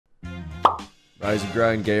Rise and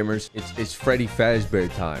grind, gamers. It's Freddy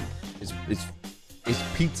Fazbear time. It's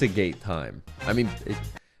Pizzagate time. I mean,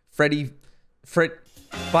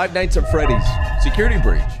 Five Nights at Freddy's security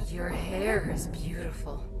breach. Your hair is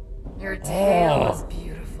beautiful. Your tail is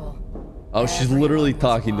beautiful. Oh, she's literally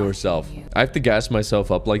talking to herself. I have to gas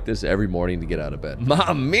myself up like this every morning to get out of bed.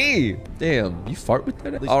 Mommy! Damn, you fart with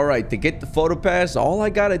that? All right, to get the photo pass, all I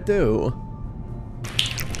gotta do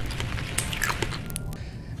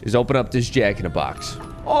is open up this Jack-in-a-Box.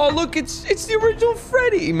 Oh, look, it's the original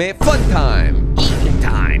Freddy, man. Fun time. Eating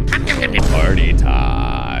time. Party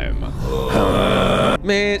time.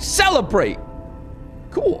 Man, celebrate.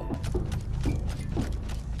 Cool.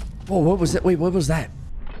 Whoa, what was that? Wait, what was that?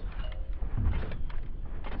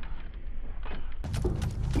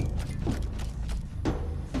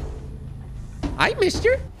 Hi,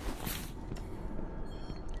 mister.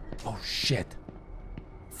 Oh, shit.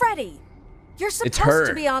 Freddy, you're supposed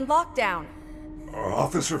to be on lockdown.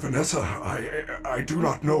 Officer Vanessa, I do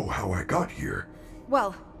not know how I got here.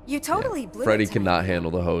 Well, you totally blew Freddy it cannot tonight.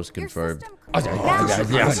 handle the host, confirmed. Now,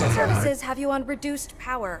 services have you on reduced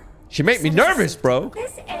power. She made me nervous, bro.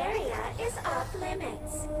 This area is off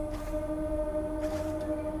limits.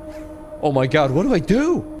 Oh my god, what do I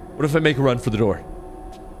do? What if I make a run for the door?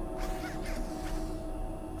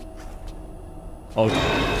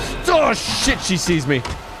 Oh shit, she sees me.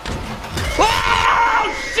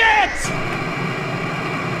 Oh shit!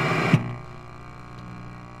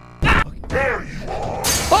 There you are.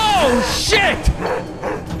 Oh shit!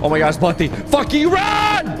 Oh my gosh, Bunty. Fucking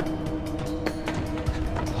run!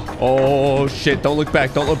 Oh shit, don't look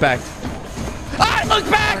back, don't look back. I look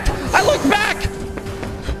back! I look back!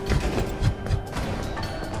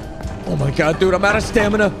 Oh my god, dude, I'm out of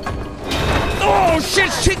stamina. Oh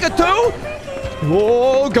shit, Chica too?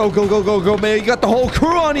 Oh, go, man. You got the whole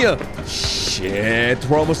crew on you. Shit,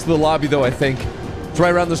 we're almost to the lobby though, I think. It's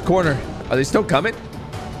right around this corner. Are they still coming?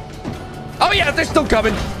 Oh yeah, they're still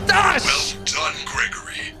coming. Ah, Well done,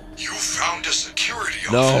 Gregory. You found a security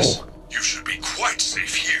office. You should be quite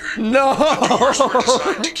safe here. No. The doors were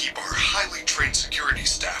designed to keep our highly trained security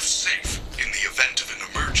staff safe in the event of an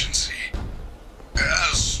emergency.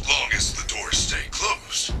 As long as the doors stay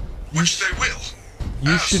closed, which they will.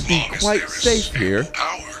 You should be quite safe here.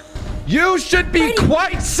 You should be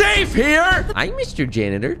quite safe here. I'm Mr.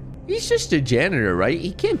 Janitor. He's just a janitor, right?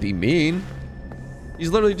 He can't be mean. He's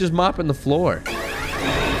literally just mopping the floor.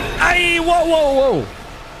 Hey, whoa.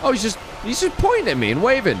 Oh, he's just pointing at me and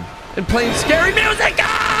waving and playing scary music.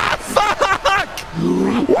 Ah, fuck!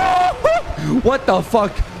 What the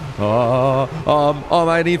fuck?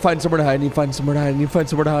 I need to find somewhere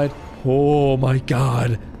to hide. Oh my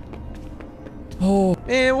god. Oh,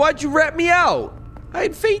 man, why'd you rat me out? I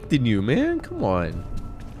had faith in you, man. Come on.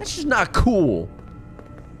 That's just not cool.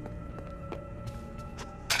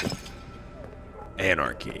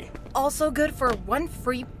 Anarchy. Also good for one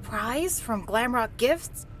free prize from Glamrock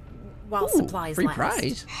Gifts while supplies free last.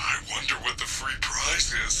 prize? I wonder what the free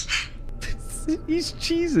prize is. He's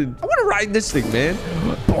cheesing. I want to ride this thing, man.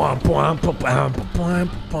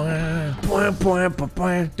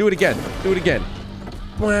 Do it again.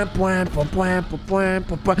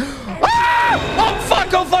 Ah! Oh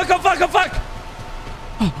fuck!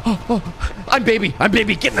 Oh, I'm baby.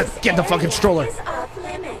 Get in the fucking stroller. Is off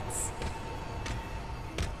limits.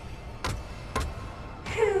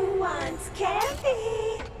 Who wants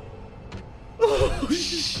candy? Oh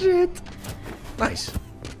shit. Nice.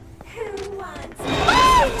 Who wants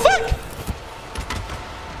Ah, fuck!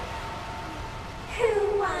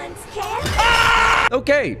 Who wants candy? Ah!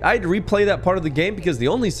 Okay, I had to replay that part of the game because the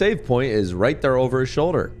only save point is right there over his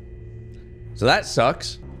shoulder. So that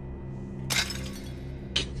sucks.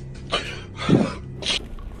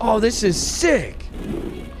 Oh, this is sick.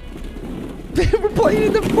 we're playing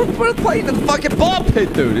in the fucking ball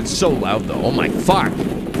pit, dude. It's so loud though. Oh my fuck.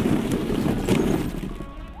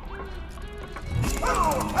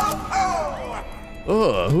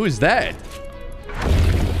 Oh, who is that?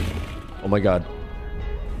 Oh my god.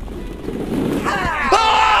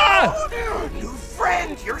 Ah! New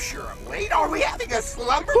friend, you're sure I'm late. Are we having a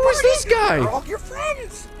slumber Who is party? this guy? Are all your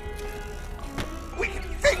friends? We can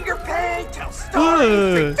finger paint, tell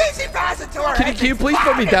stories, visit Vazator. Can you please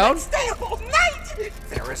put me down? Stay up all night.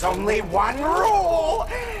 There is only one rule.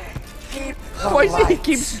 Keep the Why does he lights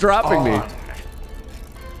keeps dropping me?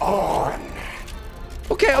 on.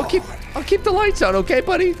 Okay, I'll keep the lights on, okay,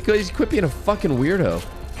 buddy? Because quit being a fucking weirdo.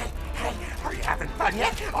 Hey, are you having fun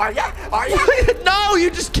yet? Are ya? Are ya? No,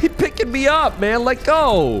 you just keep picking me up, man. Let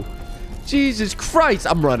go. Jesus Christ.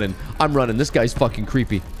 I'm running. This guy's fucking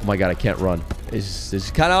creepy. Oh my god, I can't run. This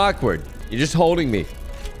is kind of awkward. You're just holding me.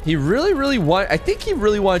 He I think he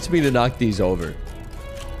really wants me to knock these over.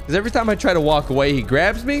 Because every time I try to walk away, he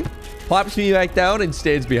grabs me, plops me back down, and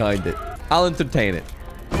stands behind it. I'll entertain it.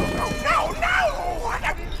 No! What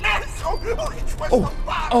a mess!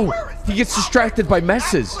 Oh, he gets distracted by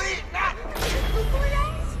messes.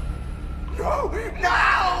 No!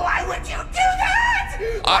 Why would you do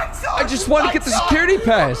that? I just want to get the security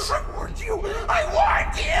pass. I warned you!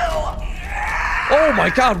 Oh my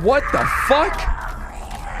god, what the fuck?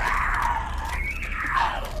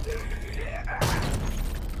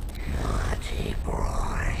 Naughty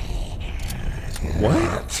boy. What?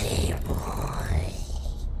 Naughty boy.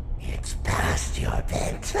 It's past your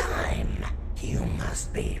bedtime. You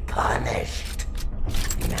must be punished.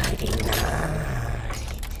 Nighty-night.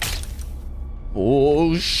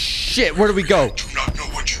 Oh shit, where do we go? I do not know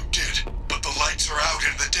what you did, but the lights are out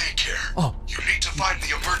in the daycare. Oh. You need to find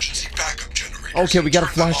the emergency backup generators. Okay, we got a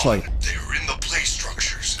and turn them flashlight. on. They are in the play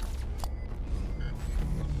structures.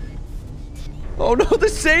 Oh no, the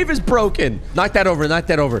save is broken. Knock that over, knock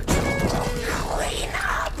that over. Clean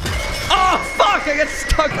up. Oh fuck, I got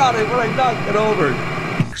stuck on it when I knocked it over.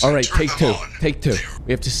 All right, Turn take them two. on. Take two.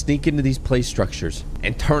 We have to sneak into these play structures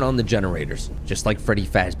and turn on the generators, just like Freddy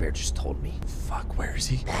Fazbear just told me. Fuck, where is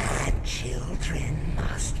he? Bad children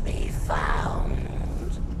must be found.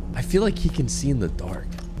 I feel like he can see in the dark.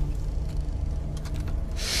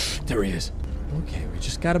 There he is. Okay, we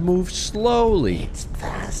just gotta move slowly. It's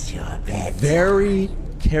past your bedtime. Very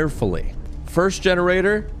carefully. First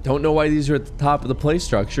generator. Don't know why these are at the top of the play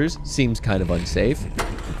structures. Seems kind of unsafe.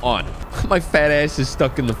 On. My fat ass is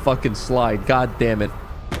stuck in the fucking slide. God damn it.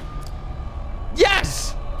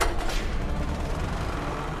 Yes!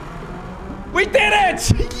 We did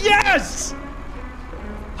it! Yes!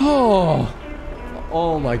 Oh.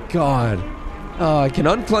 Oh my god. I can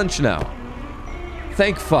unclench now.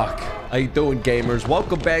 Thank fuck. How you doing, gamers?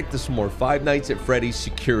 Welcome back to some more Five Nights at Freddy's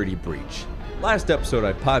Security Breach. Last episode,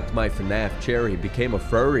 I popped my Fnaf cherry and became a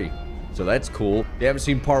furry. So that's cool. If you haven't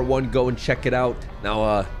seen part 1, go and check it out.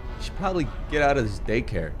 Now, you should probably get out of this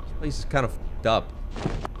daycare. This place is kind of fucked up.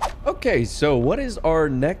 Okay, so what is our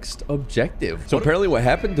next objective? So apparently what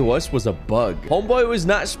happened to us was a bug. Homeboy was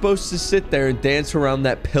not supposed to sit there and dance around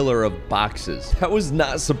that pillar of boxes. That was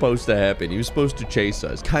not supposed to happen. He was supposed to chase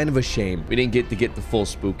us. Kind of a shame. We didn't get to get the full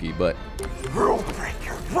spooky, but... Rule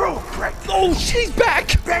breaker, rule breaker. Oh, she's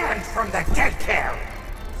back! Banned from the daycare.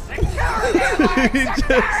 Security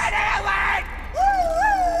alert!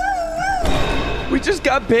 We just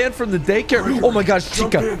got banned from the daycare. Oh my gosh,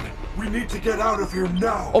 Chica. We need to get out of here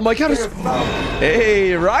now. Oh my god, it's...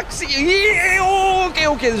 Hey, Roxy. Yeah, oh,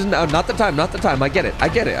 okay. This is not the time, not the time. I get it. I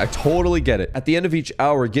totally get it. At the end of each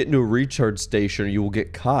hour, get into a recharge station or you will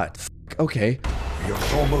get caught. Okay. We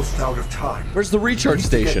are almost out of time. Where's the recharge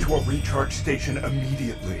station? Get to a recharge station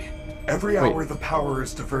immediately. Every hour, the power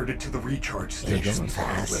is diverted to the recharge station.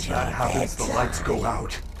 When that happens, the lights go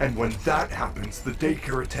out. And when that happens, the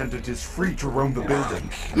daycare attendant is free to roam the building.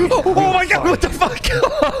 Oh my god, what the fuck?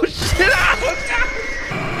 Oh shit!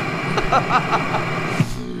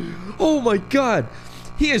 Oh my god.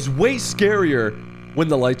 He is way scarier when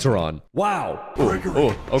the lights are on. Wow.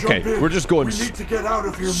 Oh, okay. We're just going... We need to get out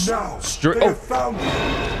of here now. Straight... They have found me.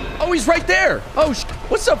 Oh, he's right there. Oh,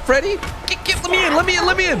 what's up, Freddy?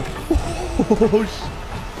 Let me in. Oh,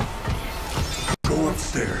 Go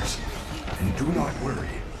upstairs. And do not worry.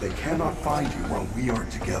 They cannot find you while we are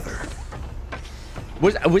together.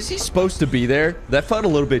 Was he supposed to be there? That felt a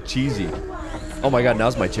little bit cheesy. Oh my god,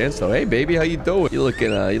 now's my chance though. Hey baby, how you doing? You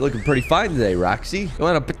looking pretty fine today, Roxy. You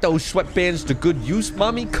wanna put those sweatbands to good use,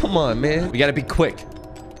 mommy? Come on, man. We gotta be quick.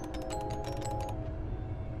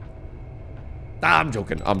 I'm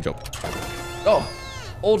joking. Oh,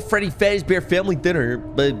 old Freddy Fazbear family dinner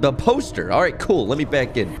poster. All right, cool. Let me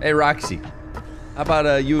back in. Hey, Roxy. How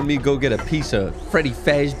about you and me go get a piece of Freddy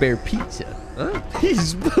Fazbear pizza? Huh?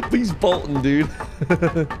 He's bolting, dude.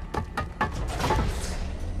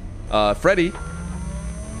 Freddy.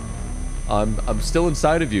 I'm still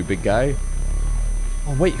inside of you, big guy.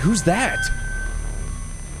 Oh, wait, who's that?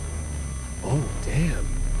 Oh, damn.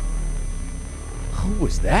 Who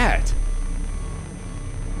was that?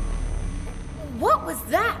 What was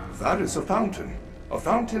that? That is a fountain. A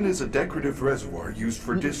fountain is a decorative reservoir used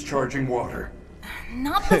for discharging water.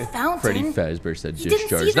 Not the fountain. Freddy Fazbear said You didn't see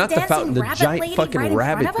discharge. the Not the dancing fountain, the rabbit giant lady fucking right in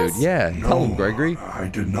rabbit front of dude. us? Yeah, tell him, Gregory. I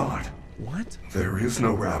did not. What? There is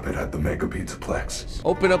no rabbit at the Mega Pizzaplex.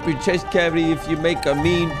 Open up your chest cavity if you make a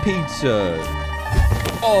mean pizza.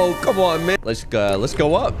 Oh, come on, man. Let's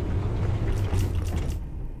go up.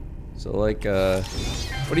 So, like,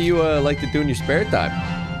 what do you like to do in your spare time?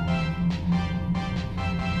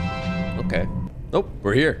 Okay. Nope,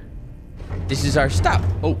 we're here. This is our stop.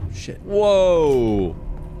 Oh, shit. Whoa.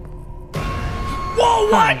 Whoa,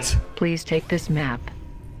 what? Hi, please take this map.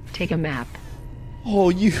 Take a map. Oh,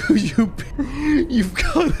 you've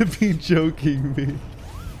gotta be joking me.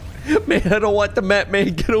 Man, I don't want the map,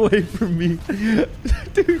 man. Get away from me.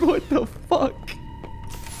 Dude, what the fuck?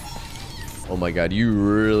 Oh my god, you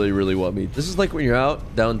really, really want me. This is like when you're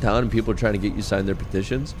out downtown and people are trying to get you signed their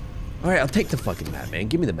petitions. All right, I'll take the fucking map, man.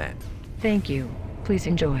 Give me the map. Thank you. Please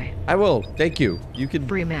enjoy. I will. Thank you. You can...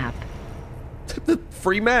 Free map.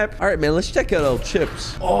 Free map. All right, man. Let's check out El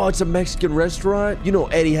Chips. Oh, it's a Mexican restaurant. You know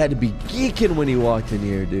Eddie had to be geeking when he walked in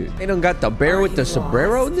here, dude. They done got the bear with the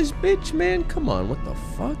sombrero in this bitch, man. Come on. What the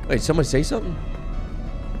fuck? Wait, someone say something?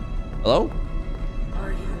 Hello?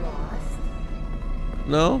 Are you lost?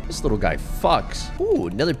 No? This little guy fucks. Ooh,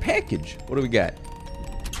 another package. What do we got?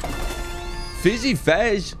 Fizzy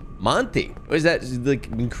Faz Monty. What is that? Is it like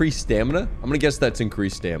increased stamina? I'm gonna guess that's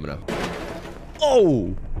increased stamina.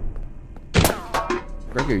 Oh!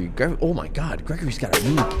 Gregory, oh my god, Gregory's got a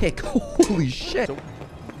mean pick. Holy shit.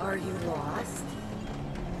 Are you lost?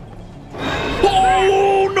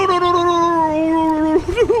 Oh, no, no, no, no, no,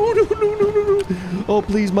 no, no, no, no, no. Oh,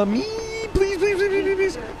 please, mommy. Please, please, please, please,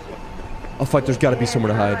 please. Oh, fuck, there's gotta be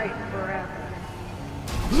somewhere to hide.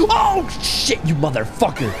 Oh, shit, you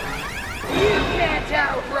motherfucker. You can't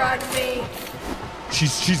outrun me.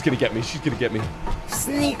 She's gonna get me. She's gonna get me.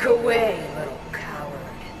 Sneak away, little coward.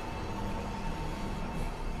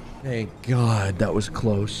 Thank God, that was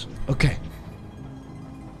close. Okay.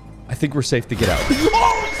 I think we're safe to get out.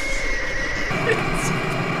 Oh!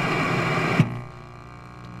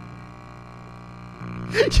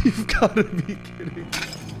 You've got to be kidding.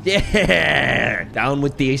 Yeah! Down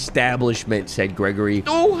with the establishment, said Gregory.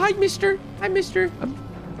 Oh, hi, mister. Hi, mister.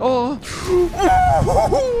 Oh.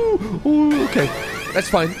 Oh, okay. That's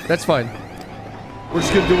fine. That's fine. We're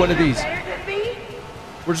just going to do one of these.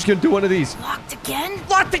 We're just gonna do one of these. Locked again?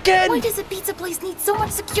 Locked again! Why does a pizza place need so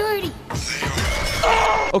much security?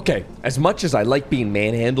 Okay, as much as I like being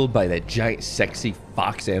manhandled by that giant sexy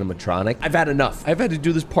fox animatronic, I've had enough. I've had to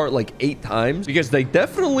do this part like 8 times because they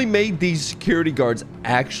definitely made these security guards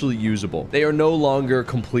actually usable. They are no longer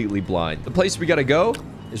completely blind. The place we gotta go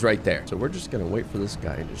is right there. So we're just gonna wait for this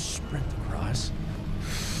guy to sprint across.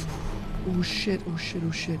 Oh shit, oh shit,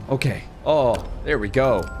 oh shit. Okay, oh, there we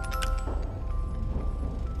go.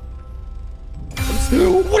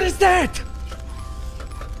 What is that?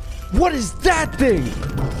 What is that thing?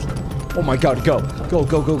 Oh my god, go. Go,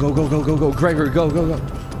 go, go, go, go, go, go, go. Gregory, go, go, go.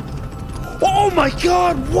 Oh my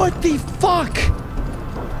god, what the fuck?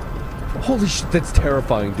 Holy shit, that's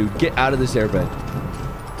terrifying, dude. Get out of this airbed.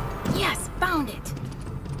 Yes, found it.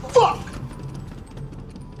 Fuck!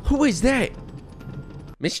 Who is that?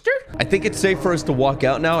 Mister? I think it's safe for us to walk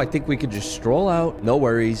out now. I think we can just stroll out, no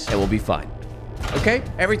worries, and we'll be fine. Okay?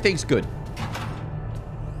 Everything's good.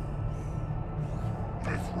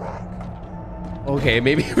 Okay,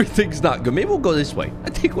 maybe everything's not good. Maybe we'll go this way. I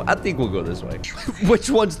think we'll go this way. Which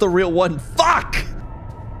one's the real one? Fuck!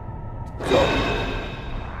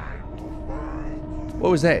 What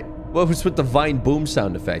was that? What was with the Vine boom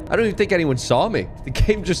sound effect? I don't even think anyone saw me. The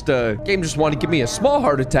game just wanted to give me a small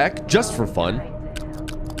heart attack just for fun.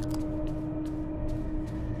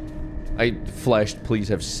 I flashed, please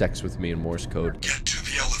have sex with me in Morse code. Get to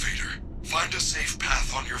the elevator. Find a safe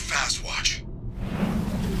path on your fast watch.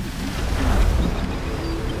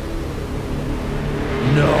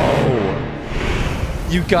 No!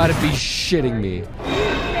 You gotta be shitting me.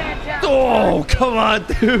 Oh, come on,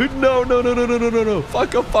 dude. No, no, no, no, no, no, no, no.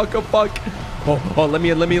 Fuck up, fuck up, fuck. Oh, let me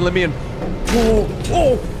in, let me in, let me in.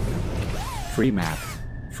 Oh. Free map.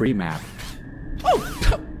 Free map. Oh,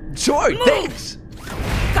 sure, thanks.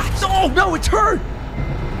 Oh, no, it's her.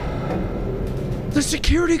 The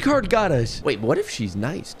security guard got us. Wait, what if she's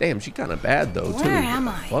nice? Damn, she's kind of bad, though, too. Where am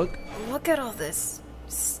I? Fuck. Look at all this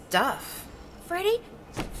stuff. Freddy?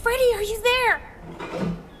 Freddy, are you there?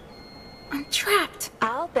 I'm trapped.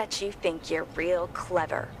 I'll bet you think you're real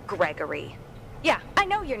clever, Gregory. Yeah, I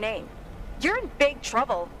know your name. You're in big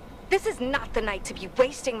trouble. This is not the night to be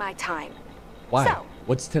wasting my time. Why? So,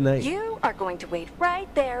 what's tonight? You are going to wait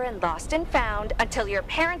right there in Lost and Found until your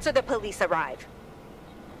parents or the police arrive.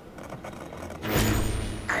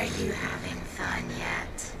 Are you having fun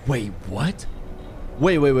yet? Wait, what?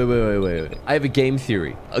 Wait. I have a game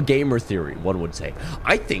theory. A gamer theory, one would say.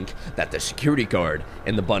 I think that the security guard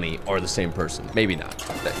and the bunny are the same person. Maybe not.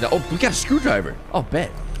 Oh, we got a screwdriver. Oh, bet.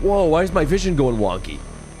 Whoa, why is my vision going wonky?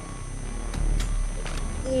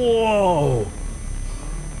 Whoa.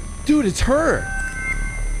 Dude, it's her.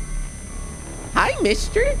 Hi,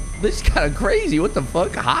 mister. This is kind of crazy. What the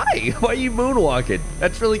fuck? Hi. Why are you moonwalking?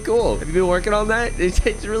 That's really cool. Have you been working on that?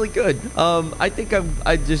 It's really good. I think I'm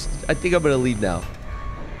gonna leave now.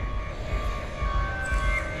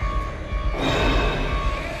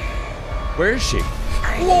 Where is she?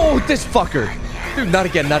 Whoa, this fucker. Dude, not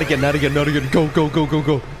again, not again, not again, not again. Go, go, go, go,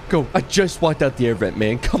 go, go. I just walked out the air vent,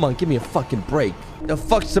 man. Come on, give me a fucking break. The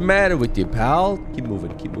fuck's the matter with you, pal? Keep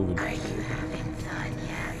moving, keep moving. Are you having fun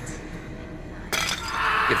yet?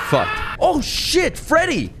 Get fucked. Oh, shit,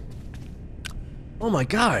 Freddy. Oh, my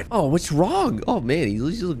God. Oh, what's wrong? Oh, man,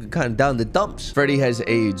 he's looking kind of down the dumps. Freddy has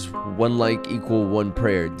AIDS. 1 like equal 1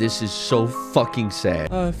 prayer. This is so fucking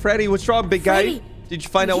sad. Freddy, what's wrong, big guy? Freddy, did you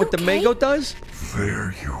find out what the mango does?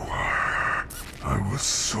 There you are. I was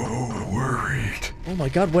so worried. Oh, my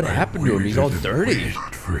God, what happened to him? He's all dirty.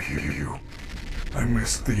 For you. I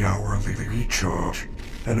missed the hourly recharge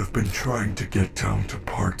and have been trying to get down to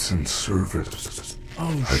parts and service.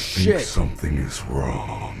 Oh, I shit. think something is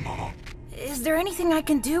wrong. Is there anything I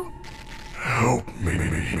can do? Help me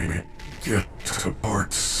get to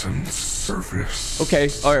parts and service. Okay,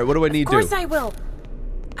 all right, what do I need to do? Of course I will.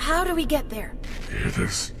 How do we get there? It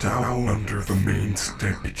is down under the main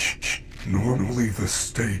stage. Normally the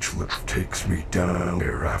stage lift takes me down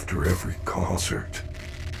there after every concert.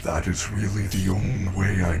 That is really the only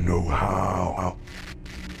way I know how.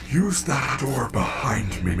 Use that door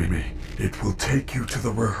behind me. It will take you to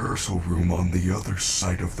the rehearsal room on the other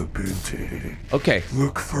side of the building. Okay.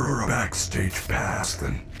 Look for a backstage pass,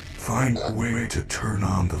 then find a way to turn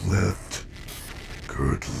on the lift.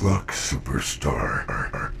 Good luck,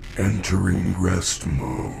 superstar. Entering rest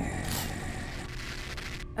mode.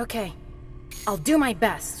 Okay. I'll do my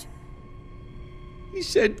best. He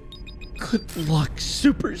said, good luck,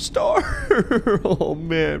 superstar. Oh,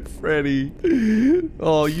 man, Freddy.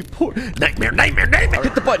 Oh, you poor... Nightmare, nightmare, nightmare.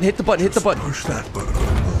 Hit the button, hit the button, hit the button. Push that button. The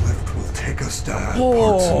lift will take us down.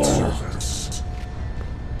 Parts and service.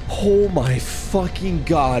 Oh, my fucking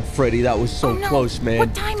God, Freddy. That was so Oh, no. close, man.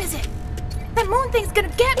 What time is it? That moon thing's gonna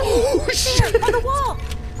get me. Oh, shit. There, on the wall.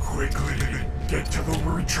 Quickly, get to the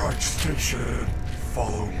recharge station.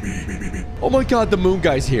 Follow me. Oh, my God, the moon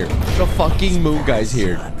guy's here. The fucking moon guy's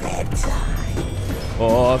here.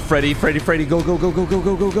 Oh, Freddy, go, go, go, go, go,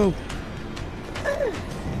 go, go, go.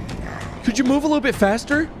 Could you move a little bit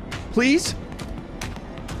faster, please?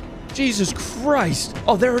 Jesus Christ.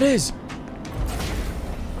 Oh, there it is.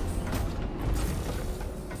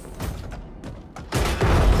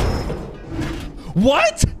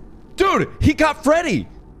 What? Dude, he got Freddy.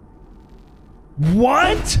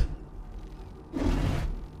 What?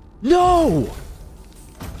 No.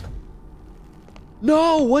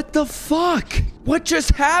 No, what the fuck? What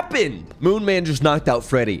just happened? Moon Man just knocked out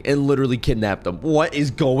Freddy and literally kidnapped him. What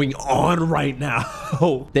is going on right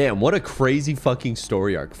now? Damn, what a crazy fucking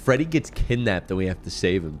story arc. Freddy gets kidnapped and we have to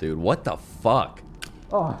save him, dude. What the fuck?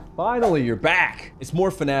 Oh, finally, you're back. It's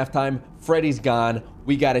more FNAF time. Freddy's gone.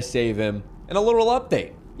 We gotta save him. And a little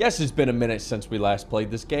update. Yes, it's been a minute since we last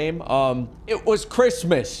played this game. It was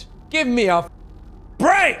Christmas. Give me a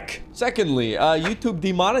break! Secondly, YouTube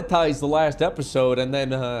demonetized the last episode, and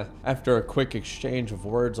then, after a quick exchange of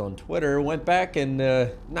words on Twitter, went back and,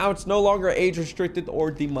 now it's no longer age-restricted or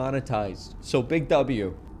demonetized. So, big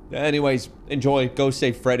W. Anyways, enjoy. Go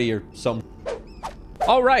save Freddy or some...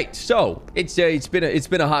 All right, so it's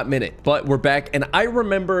been a hot minute, but we're back, and I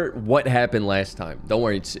remember what happened last time. Don't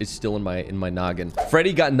worry, it's still in my noggin.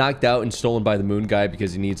 Freddy got knocked out and stolen by the moon guy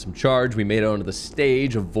because he needed some charge. We made it onto the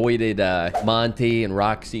stage, avoided Monty and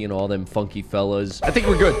Roxy and all them funky fellas. I think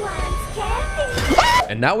we're good.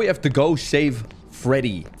 And now we have to go save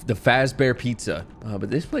Freddy, the Fazbear Pizza. But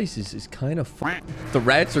this place is kind of fun. The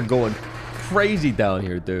rats are going crazy down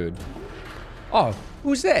here, dude. Oh,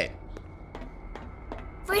 who's that?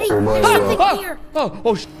 Freddy, there's something here.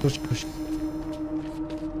 Oh, shit.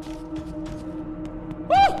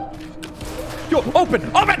 Oh! Yo, open!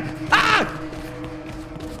 Ah!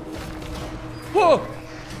 Whoa!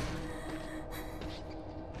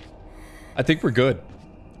 I think we're good.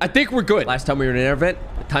 Last time we were in an air vent,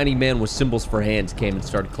 a tiny man with symbols for hands came and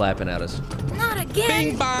started clapping at us. Not again.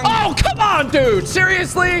 Bing bong. Oh, come on, dude!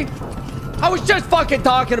 Seriously? I was just fucking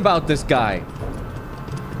talking about this guy.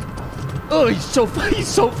 Oh, he's so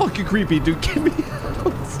fucking creepy, dude. Get me out.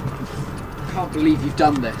 I can't believe you've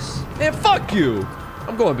done this. Man, fuck you.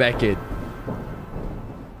 I'm going back in.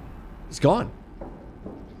 He's gone.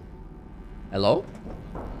 Hello?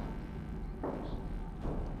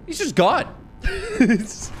 He's just gone.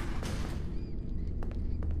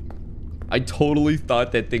 I totally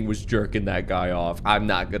thought that thing was jerking that guy off. I'm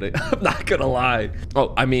not gonna lie.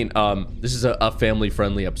 Oh, I mean, this is a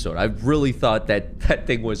family-friendly episode. I really thought that that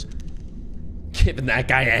thing was giving that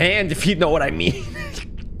guy a hand, if you know what I mean.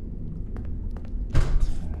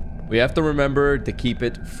 We have to remember to keep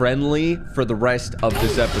it friendly for the rest of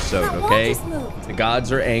this episode, okay? The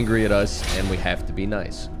gods are angry at us, and we have to be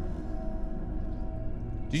nice.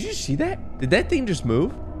 Did you see that? Did that thing just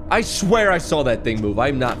move? I swear I saw that thing move.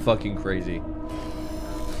 I'm not fucking crazy.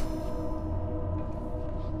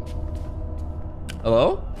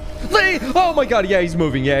 Hello? Oh my god, yeah, he's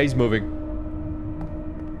moving. Yeah, he's moving.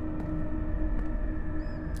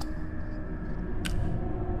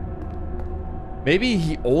 Maybe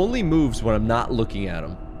he only moves when I'm not looking at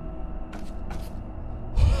him.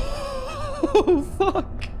 Oh,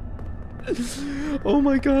 fuck. Oh,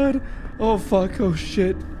 my God. Oh, fuck. Oh,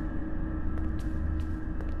 shit.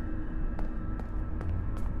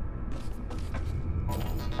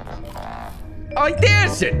 Oh, he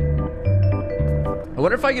danced it. I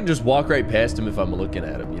wonder if I can just walk right past him if I'm looking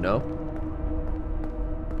at him, you know?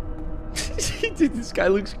 Dude, this guy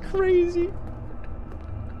looks crazy.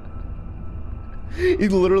 He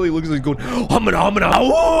literally looks like going, humana,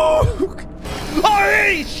 oh,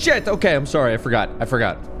 hey, shit. Okay, I'm sorry. I forgot.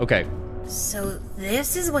 Okay. So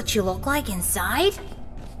this is what you look like inside?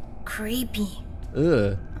 Creepy.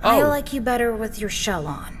 Ugh. I like you better with your shell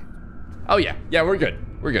on. Oh, yeah. Yeah, we're good.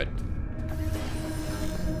 We're good.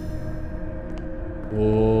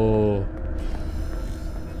 Oh.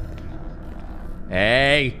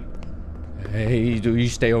 Hey. Hey, do you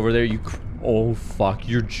stay over there? Oh, fuck.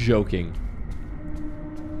 You're joking.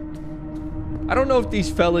 I don't know if these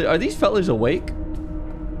fellas... Are these fellas awake?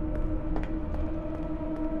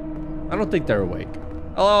 I don't think they're awake.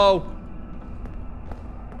 Hello?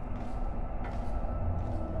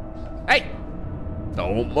 Hey!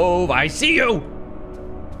 Don't move. I see you!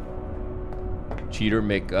 Cheater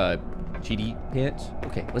make, cheaty pants?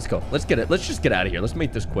 Okay, let's go. Let's get it. Let's just get out of here. Let's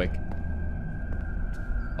make this quick.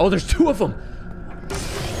 Oh, there's two of them!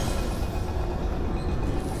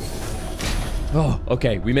 Oh,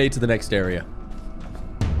 okay. We made it to the next area.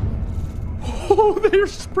 Oh, they're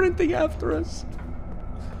sprinting after us.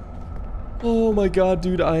 Oh my god,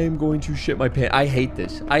 dude. I am going to shit my pants. I hate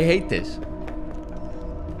this. I hate this.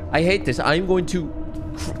 I hate this. I'm going to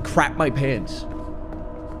crap my pants.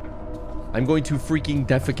 I'm going to freaking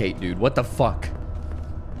defecate, dude. What the fuck?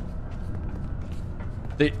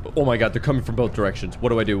 Oh my god, they're coming from both directions. What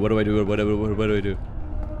do I do? What do I do? What do I do?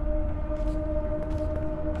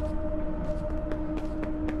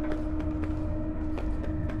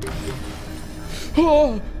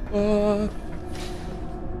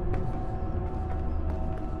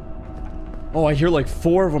 Oh, I hear like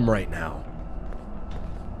 4 of them right now.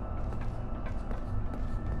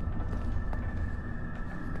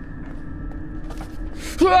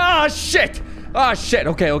 Ah, shit! Ah, shit.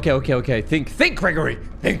 Okay. Think, Gregory.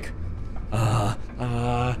 Think.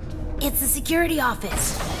 It's the security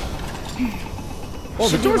office. Oh,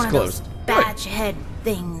 the door's closed. Badge head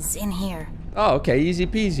things in here. Oh, okay. Easy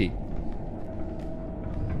peasy.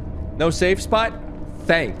 No safe spot?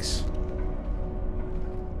 Thanks.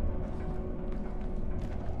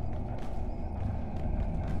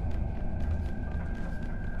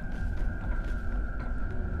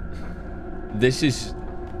 This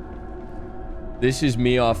is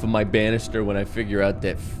me off of my banister when I figure out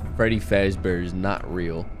that Freddy Fazbear is not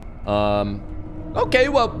real. Okay,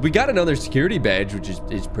 well, we got another security badge, which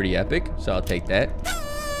is pretty epic, so I'll take that.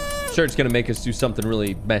 Sure, it's gonna make us do something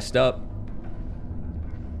really messed up.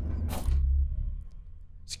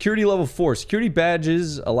 Security level 4. Security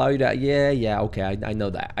badges allow you to... Yeah, okay, I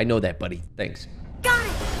know that. I know that, buddy. Thanks. Got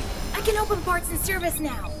it! I can open parts and service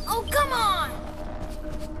now. Oh, come on!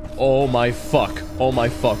 Oh my fuck. Oh my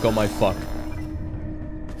fuck. Oh my fuck.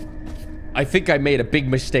 I think I made a big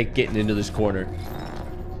mistake getting into this corner.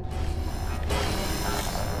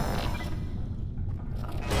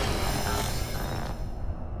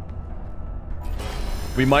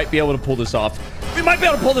 We might be able to pull this off. We might be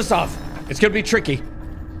able to pull this off. It's gonna be tricky.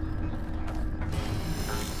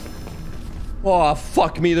 Oh,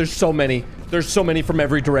 fuck me. There's so many. There's so many from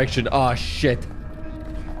every direction. Oh, shit.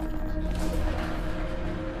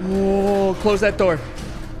 Oh, close that door.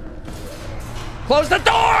 Close the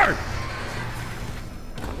door!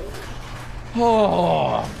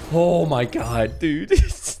 Oh my god, dude.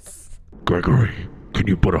 Gregory, can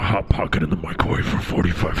you put a hot pocket in the microwave for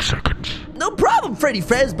 45 seconds? No problem, Freddy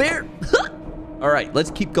Fazbear. All right, let's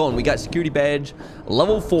keep going. We got security badge,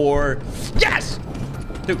 level 4. Yes!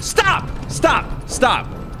 Dude, stop! Stop! Stop!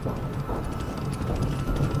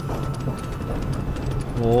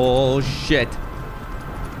 Oh, shit.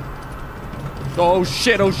 Oh,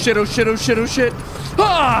 shit. Oh, shit. Oh, shit. Oh, shit. Oh, shit.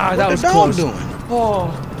 Ah, that was close. Oh.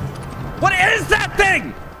 What is that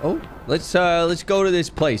thing? Oh, let's go to this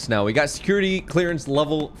place now. We got security clearance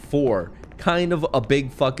level 4. Kind of a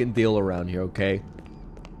big fucking deal around here, okay?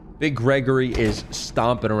 Big Gregory is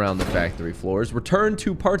stomping around the factory floors. Return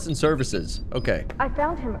to parts and services. Okay. I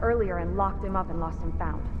found him earlier and locked him up and lost and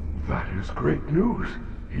found. That is great news.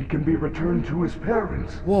 He can be returned to his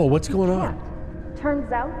parents. Whoa, what's going on?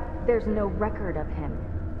 Turns out there's no record of him.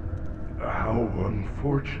 How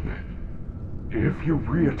unfortunate. If you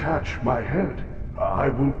reattach my head, I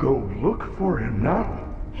will go look for him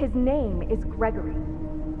now. His name is Gregory.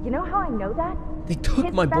 You know how I know that? They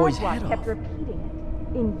took my boy's head off. Kept repeating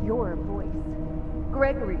it in your voice.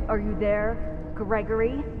 Gregory, are you there?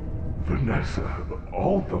 Gregory? Vanessa,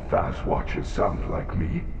 all the fast watches sound like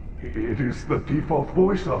me. It is the default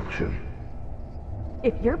voice option.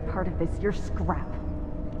 If you're part of this, you're scrap.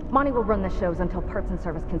 Monty will run the shows until Parts and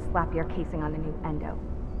Service can slap your casing on a new endo.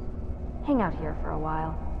 Hang out here for a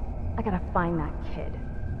while. I gotta find that kid.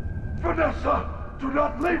 Vanessa, do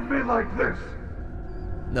not leave me like this!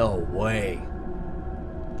 No way.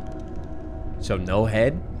 So no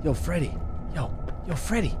head? Yo, Freddy. Yo,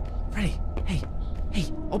 Freddy. Freddy. Hey,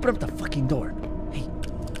 open up the fucking door. Hey.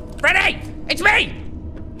 Freddy! It's me!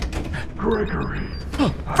 Gregory.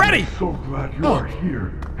 Freddy! I'm so glad you are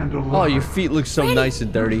here and alive. Oh, your feet look so nice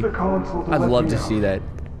and dirty. I'd love to see that.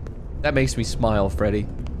 That makes me smile, Freddy.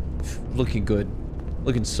 Looking good.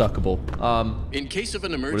 Looking suckable. In case of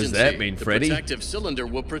an emergency, what does that mean, Freddy? The protective cylinder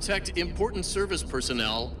will protect important service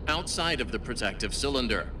personnel outside of the protective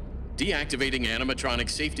cylinder. Deactivating animatronic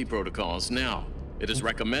safety protocols now. It is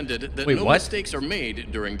recommended that no mistakes are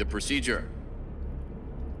made during the procedure.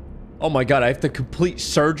 Oh my god, I have to complete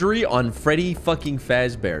surgery on Freddy fucking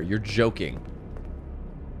Fazbear. You're joking.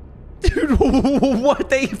 Dude, what?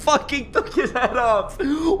 They fucking took his head off.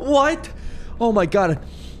 What? Oh my god.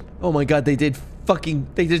 Oh my god, they did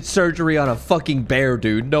surgery on a fucking bear,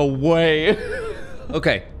 dude. No way.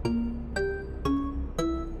 Okay.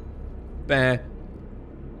 Bah.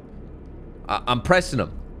 I'm pressing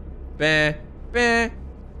them. Bah, bah,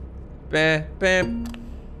 bah, bah.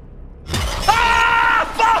 Ah,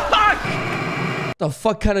 fuck! The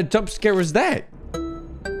fuck kind of jump scare was that?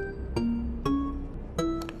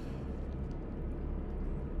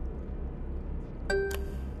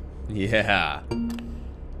 Yeah.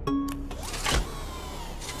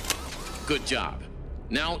 Good job.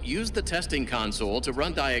 Now use the testing console to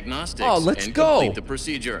run diagnostics and go. Complete the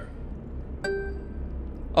procedure.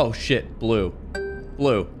 Oh shit, blue.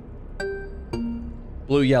 Blue.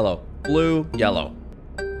 Blue, yellow. Blue, yellow.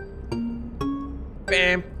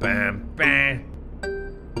 Bam, bam, bam.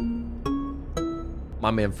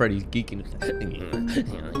 My man Freddy's geeking.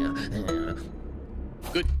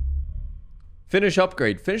 Good. Finish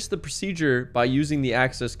upgrade. Finish the procedure by using the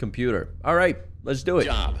access computer. All right, let's do it.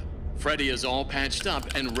 Good job. Freddy is all patched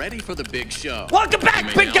up and ready for the big show. Welcome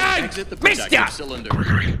back, big guy! Missed ya!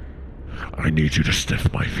 Gregory, I need you to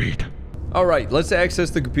sniff my feet. All right, let's access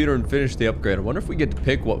the computer and finish the upgrade. I wonder if we get to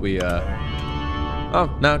pick what we,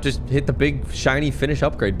 Oh, no, just hit the big, shiny finish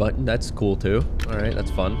upgrade button. That's cool, too. All right, that's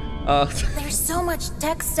fun. There's so much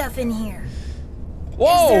tech stuff in here.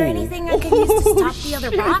 Whoa! Is there anything I can use to stop the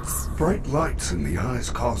other bots? Bright lights in the eyes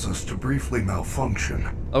cause us to briefly malfunction.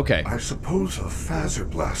 Okay. I suppose a phaser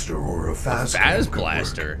blaster or a phas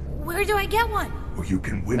blaster. Where do I get one? Well, you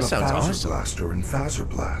can win a phaser blaster in Phaser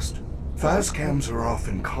Blast. Phascams are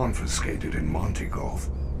often confiscated in Monte Golf,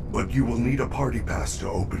 but you will need a party pass to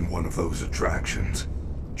open one of those attractions.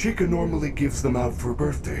 Chica normally gives them out for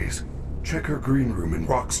birthdays. Check her green room in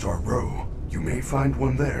Rockstar Row. You may find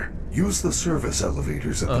one there. Use the service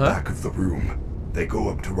elevators at the back of the room. They go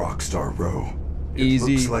up to Rockstar Row. It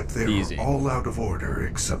looks like they're all out of order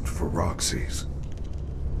except for Roxy's.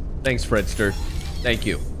 Thanks, Fredster. Thank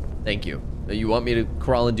you. Thank you. You want me to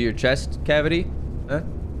crawl into your chest cavity? Huh?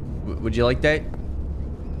 Would you like that?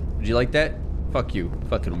 Would you like that? Fuck you,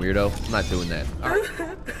 fucking weirdo. I'm not doing that.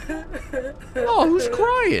 Oh, who's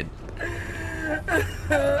crying?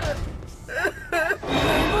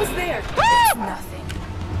 Almost there. It's nothing.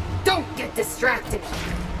 Don't get distracted.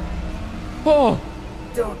 Oh.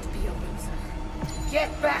 Don't be a loser.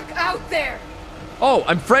 Get back out there. Oh,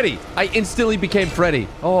 I'm Freddy. I instantly became Freddy.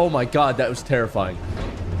 Oh my god, that was terrifying.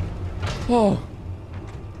 Oh.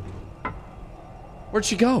 Where'd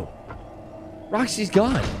she go? Roxy's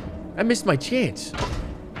gone. I missed my chance.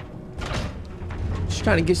 She's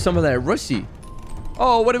trying to get some of that Russie.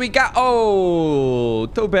 Oh, what do we got? Oh,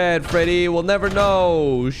 too bad, Freddy. We'll never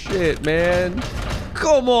know. Shit, man.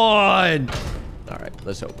 Come on. All right.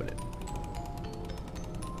 Let's open it.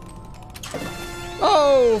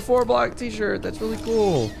 Oh, 4-block t-shirt. That's really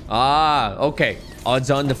cool. Ah, okay.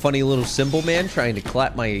 Odds on the funny little symbol man trying to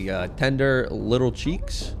clap my tender little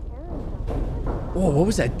cheeks. Whoa, what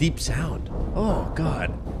was that deep sound? Oh,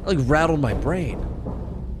 God. It like rattled my brain.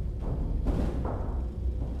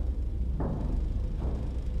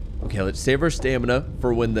 Okay, let's save our stamina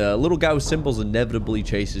for when the little guy with symbols inevitably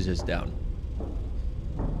chases us down.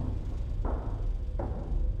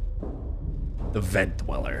 The vent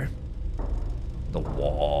dweller. The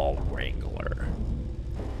wall wrangler.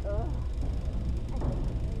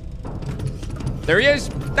 There he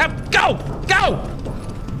is. Now, go! Go!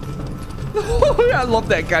 I love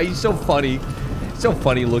that guy. He's so funny. So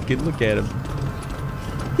funny looking. Look at him.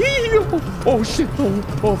 Oh, shit.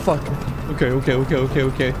 Oh, fuck. Okay.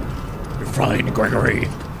 You're fine, Gregory.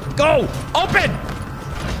 Go! Open!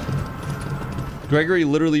 Gregory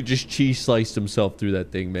literally just cheese sliced himself through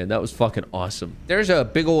that thing, man. That was fucking awesome. There's a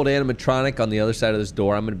big old animatronic on the other side of this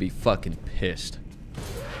door. I'm gonna be fucking pissed.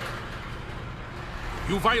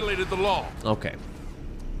 You violated the law. Okay.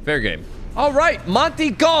 Fair game. All right, Monty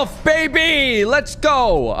Golf, baby! Let's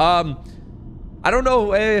go. I don't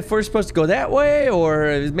know if we're supposed to go that way,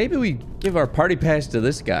 or maybe we give our party pass to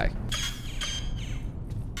this guy.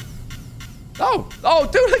 Oh,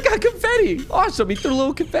 dude, I got confetti. Awesome, he threw a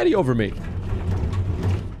little confetti over me.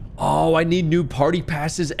 Oh, I need new party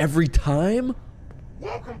passes every time?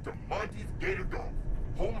 Welcome to Monty's Gator Golf.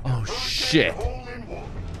 Oh, shit.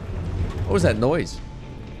 What was that noise?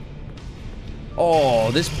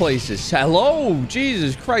 Oh, this place is... Hello!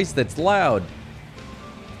 Jesus Christ, that's loud.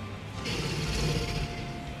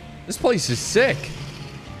 This place is sick.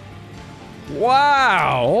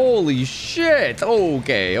 Wow! Holy shit!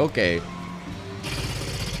 Okay.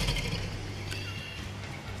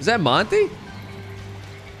 Is that Monty?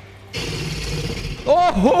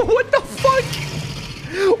 Oh, what the fuck?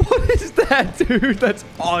 What is that, dude? That's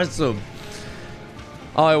awesome.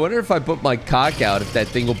 Oh, I wonder if I put my cock out, if that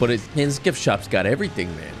thing will put it... Man, this gift shop's got everything,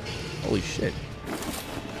 man. Holy shit.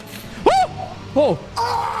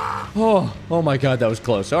 Oh my God, that was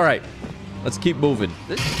close. All right, let's keep moving.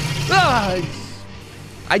 I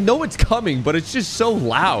know it's coming, but it's just so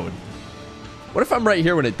loud. What if I'm right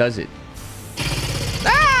here when it does it?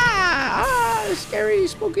 Scary,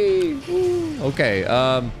 spooky. Ooh. Okay,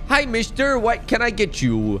 hi, mister. What can I get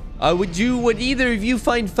you? Would either of you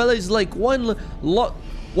find fellas like one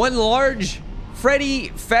large Freddy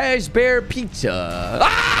Fazbear pizza?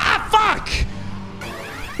 Ah, fuck!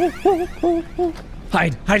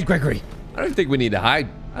 Hide, Gregory. I don't think we need to hide.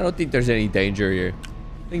 I don't think there's any danger here.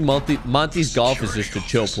 I think Monty's Golf is just a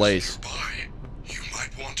chill place. You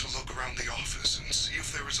might want to look around the office and see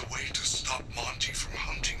if there is a way to stop Monty from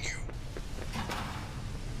hunting you.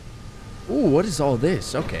 Ooh, what is all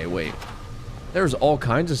this? Okay, wait. There's all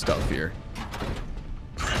kinds of stuff here.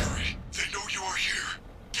 Gregory, they know you are here.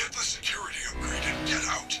 Get the security upgrade and get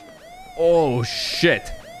out. Oh, shit.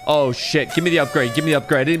 Oh, shit. Give me the upgrade. Give me the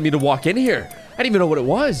upgrade. I didn't mean to walk in here. I didn't even know what it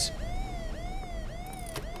was.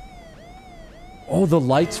 Oh, the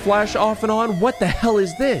lights flash off and on? What the hell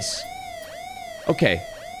is this? Okay.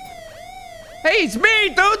 Hey, it's me,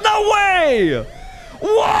 dude! No way!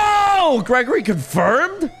 Whoa! Gregory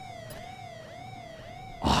confirmed?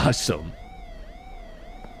 Awesome.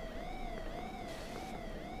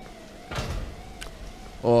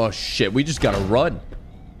 Oh, shit. We just gotta run.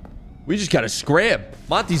 We just gotta scram.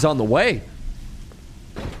 Monty's on the way.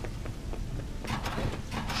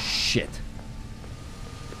 Shit.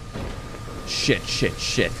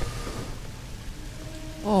 Shit.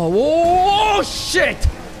 Oh, whoa, shit.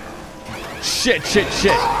 Shit.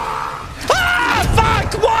 Ah,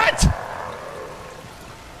 fuck, what?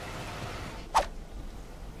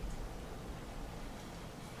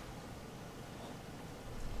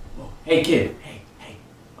 Hey, kid. Hey.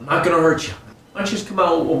 I'm not gonna hurt you. Why don't you just come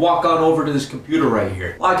out and walk on over to this computer right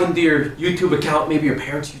here. Log into your YouTube account, maybe your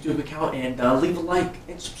parents' YouTube account, and leave a like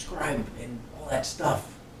and subscribe and all that stuff.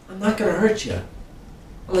 I'm not gonna hurt you.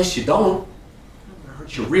 Unless you don't. I'm gonna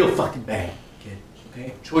hurt you real fucking bad, kid.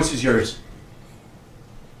 Okay? Choice is yours.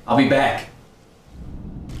 I'll be back.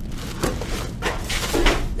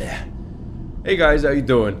 Yeah. Hey guys, how you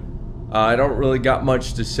doing? I don't really got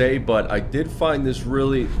much to say, but I did find this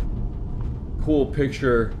really cool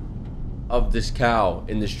picture of this cow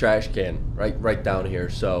in this trash can right down here.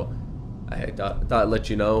 So I thought I'd let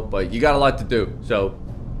you know, but you got a lot to do, so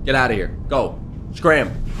get out of here. Go.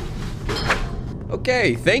 Scram.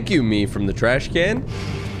 Okay, thank you, me from the trash can.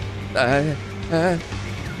 Okay.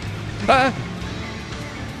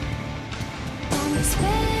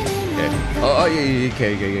 Oh,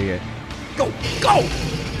 yeah. Go! Go!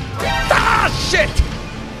 Ah, shit!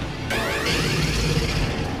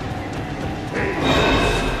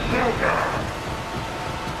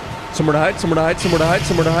 Somewhere to hide, somewhere to hide, somewhere to hide,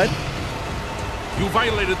 somewhere to hide. You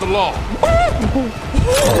violated the law.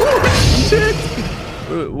 Shit!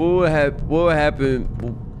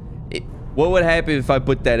 What would happen if I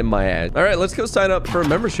put that in my ad? All right, let's go sign up for a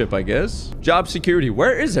membership, I guess. Job security.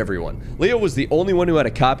 Where is everyone? Leo was the only one who had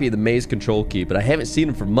a copy of the maze control key, but I haven't seen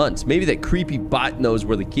him for months. Maybe that creepy bot knows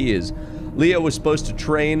where the key is. Leo was supposed to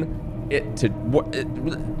train it to...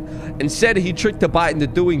 Instead, he tricked the bot into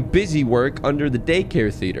doing busy work under the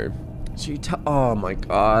daycare theater. So you oh my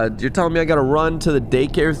god. You're telling me I gotta run to the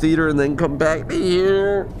daycare theater and then come back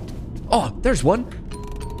here? Oh, there's one.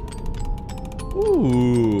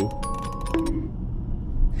 Ooh.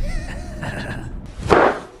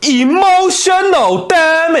 Emotional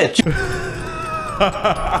damage. Oh,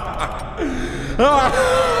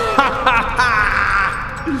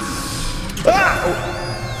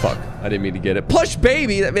 fuck. I didn't mean to get it. Plush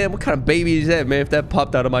baby. That man, what kind of baby is that, man? If that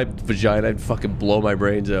popped out of my vagina, I'd fucking blow my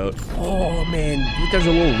brains out. Oh, man. There's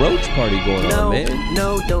a little roach party going on, man.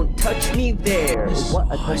 No, don't touch me there.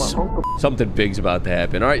 What? I told my uncle. Something big's about to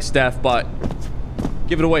happen. All right, staff bot.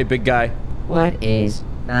 Give it away, big guy. What is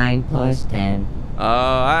 9 plus 10?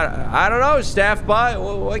 I don't know, staff bot.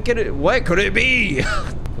 What could it be?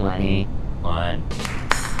 21.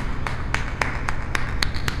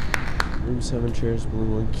 Room 7 chairs,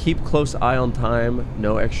 balloon 1. Keep close eye on time.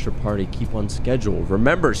 No extra party. Keep on schedule.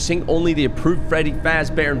 Remember, sing only the approved Freddy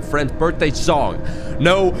Fazbear and Friends birthday song.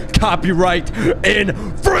 No copyright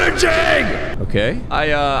infringing. Okay.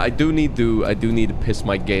 I do need to piss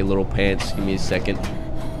my gay little pants. Give me a second.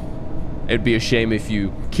 It'd be a shame if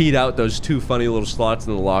you keyed out those 2 funny little slots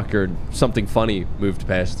in the locker and something funny moved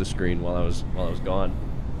past the screen while I was gone.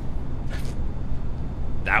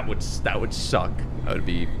 That would suck. That'd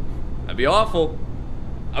be awful.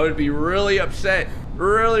 I would be really upset.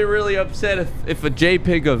 Really upset if a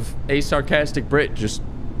JPEG of a sarcastic Brit just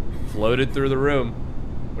floated through the room,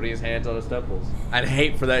 putting his hands on his temples. I'd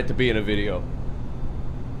hate for that to be in a video.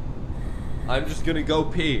 I'm just gonna go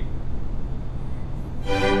pee.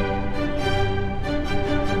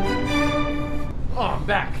 Oh, I'm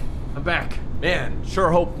back. I'm back. Man,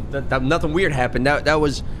 sure hope that nothing weird happened. That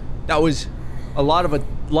was a lot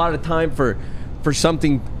of time for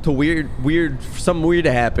something to something weird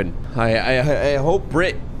to happen. I hope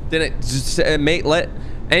Brit didn't just, let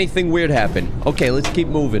anything weird happen. Okay, let's keep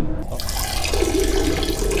moving.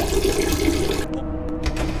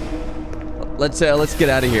 Let's get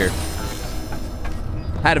out of here.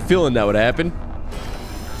 Had a feeling that would happen.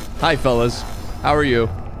 Hi, fellas. How are you?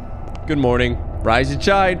 Good morning. Rise and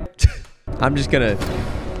shine. I'm just gonna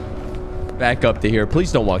back up to here.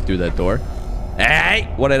 Please don't walk through that door.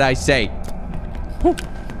 Hey, what did I say? Whew.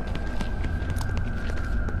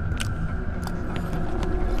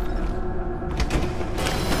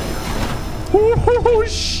 Oh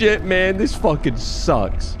shit, man, this fucking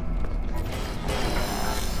sucks.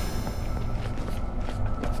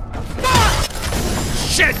 Ah!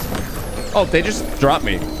 Shit! Oh, they just dropped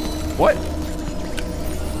me. What?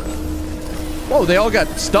 Whoa, they all got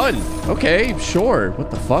stunned. Okay, sure. What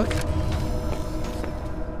the fuck?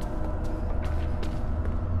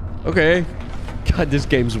 Okay. God, this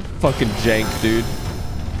game's fucking jank, dude.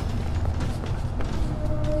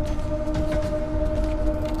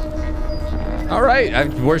 All right,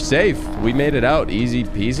 we're safe. We made it out. Easy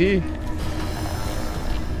peasy.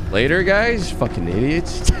 Later, guys. Fucking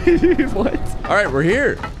idiots. What? All right, we're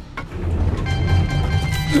here.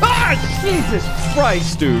 Ah, Jesus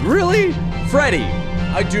Christ, dude. Really? Freddy,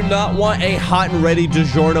 I do not want a hot and ready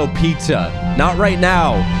DiGiorno pizza. Not right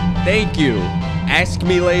now. Thank you. Ask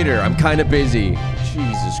me later. I'm kind of busy.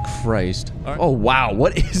 Jesus Christ. Right. Oh, wow.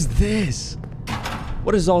 What is this?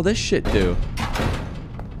 What does all this shit do?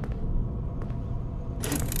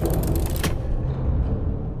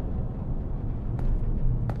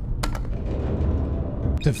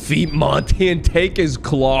 Defeat Monty and take his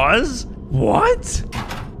claws? What?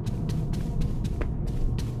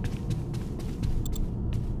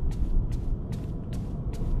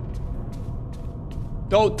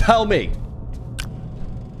 Don't tell me.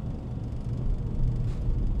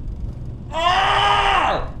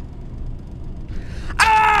 Ah!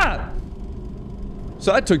 Ah!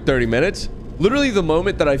 So that took 30 minutes. Literally the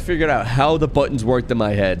moment that I figured out how the buttons worked in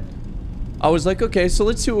my head. I was like, okay, so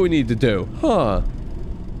let's see what we need to do. Huh.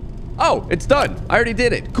 Oh, it's done. I already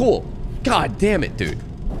did it. Cool. God damn it, dude.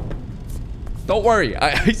 Don't worry.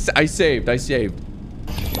 I saved. I saved.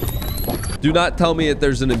 Do not tell me that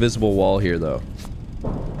there's an invisible wall here, though.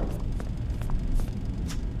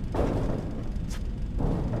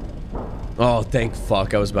 Oh, thank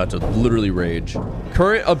fuck. I was about to literally rage.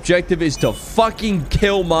 Current objective is to fucking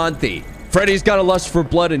kill Monty. Freddy's got a lust for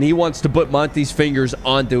blood, and he wants to put Monty's fingers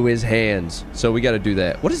onto his hands. So we got to do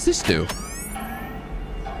that. What does this do?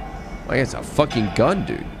 I guess a fucking gun,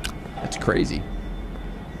 dude. That's crazy.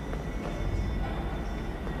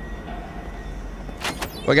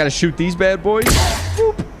 I got to shoot these bad boys.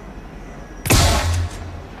 Boop.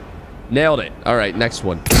 Nailed it. All right, next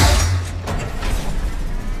one.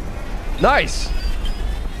 Nice.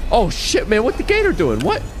 Oh, shit, man. What the gator doing?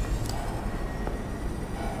 What?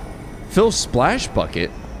 Fill splash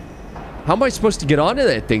bucket? How am I supposed to get onto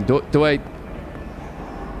that thing? Do I...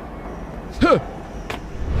 Huh.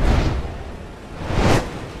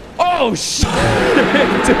 Oh, shit,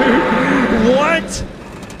 dude. What?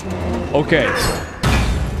 Okay.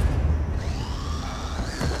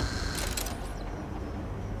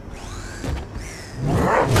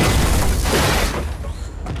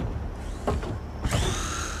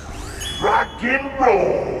 Rock and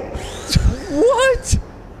roll. What?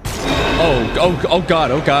 Oh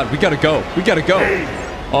god, oh god. We gotta go. We gotta go.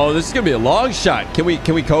 Oh, this is gonna be a long shot. Can we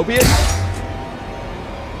Kobe it?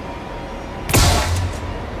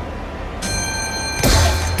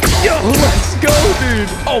 Yo, let's go, dude.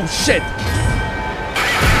 Oh shit.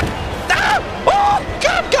 Ah! Oh,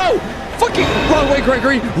 God, go! Fucking wrong way,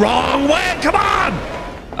 Gregory. Wrong way. Come on.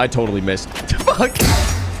 I totally missed. Fuck.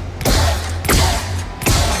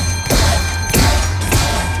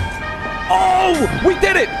 Oh, we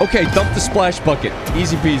did it. Okay, dump the splash bucket.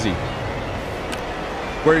 Easy peasy.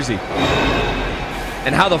 Where is he?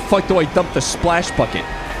 And how the fuck do I dump the splash bucket?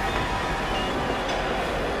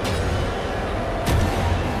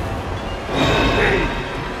 Hey,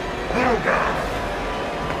 little guy.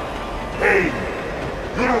 Hey,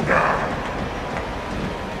 little guy.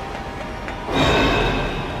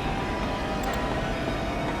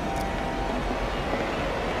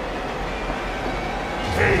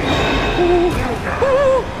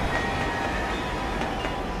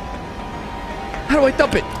 How do I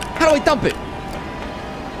dump it? How do I dump it?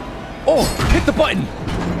 Oh, hit the button.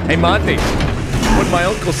 Hey, Monty. What did my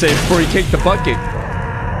uncle say before he kicked the bucket?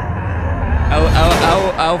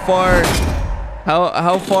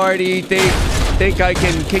 How far do you think I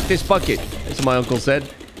can kick this bucket? That's what my uncle said.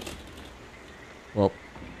 Well,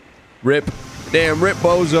 rip. Damn, rip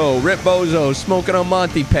bozo. Rip bozo. Smoking on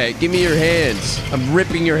Monty Pet. Give me your hands. I'm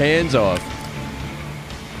ripping your hands off.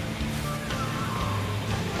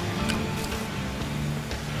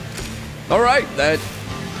 Alright, that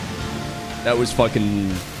was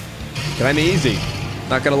fucking kind of easy.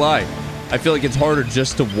 Not gonna lie. I feel like it's harder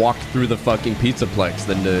just to walk through the fucking Pizzaplex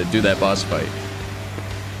than to do that boss fight.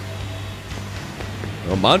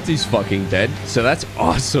 Well, Monty's fucking dead, so that's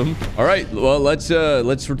awesome. Alright, well, let's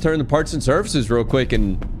return the parts and services real quick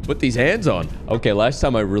and put these hands on. Okay, last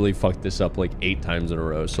time I really fucked this up like 8 times in a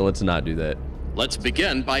row, so let's not do that. Let's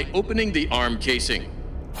begin by opening the arm casing.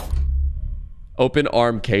 Open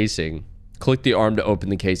arm casing. Click the arm to open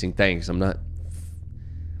the casing. Thanks. I'm not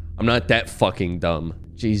that fucking dumb.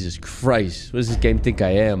 Jesus Christ. What does this game think I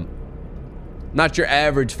am? Not your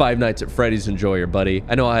average Five Nights at Freddy's enjoyer, buddy.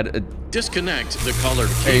 I know how to... Disconnect the colored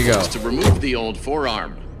There you go. cables to remove the old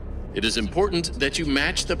forearm. It is important that you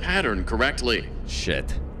match the pattern correctly.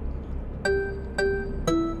 Shit.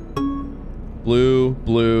 Blue,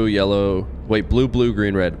 blue, yellow. Wait, blue, blue,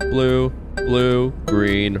 green, red. Blue, blue,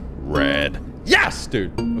 green, red. Yes,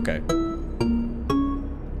 dude. Okay.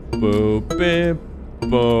 Boop, bim,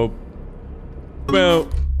 boop,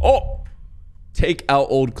 boop. Oh! Take out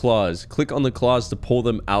old claws. Click on the claws to pull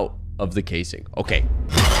them out of the casing. Okay.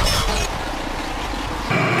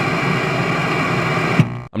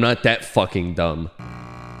 I'm not that fucking dumb.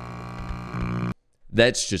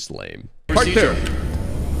 That's just lame. Part 2.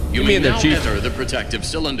 You may now enter the protective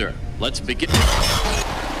cylinder. Let's begin.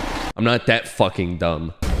 I'm not that fucking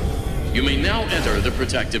dumb. You may now enter the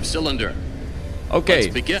protective cylinder. Okay,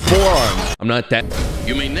 Let's begin. Forearm. I'm not that...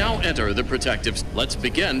 You may now enter the protective... Let's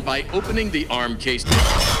begin by opening the arm case.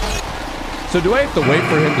 So do I have to wait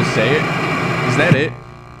for him to say it? Is that it?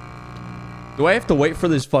 Do I have to wait for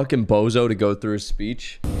this fucking bozo to go through his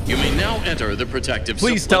speech? You may now enter the protective...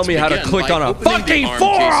 Please tell me how to click on a fucking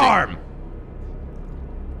forearm!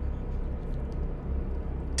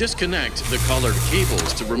 Disconnect the colored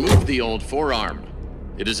cables to remove the old forearm.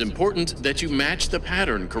 It is important that you match the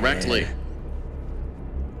pattern correctly.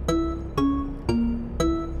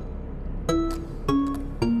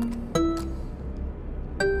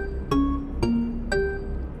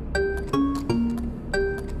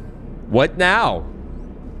 What now?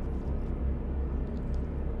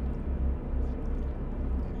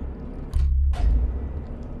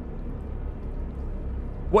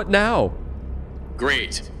 What now?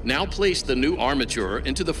 Great. Now place the new armature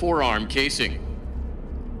into the forearm casing.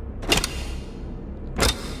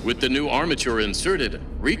 With the new armature inserted,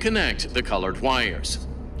 reconnect the colored wires.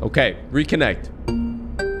 Okay, reconnect.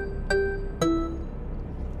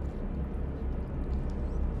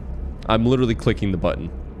 I'm literally clicking the button.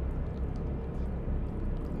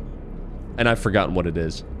 And I've forgotten what it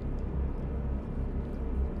is.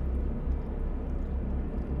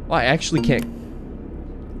 Well, I actually can't.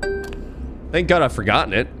 Thank God I've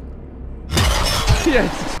forgotten it.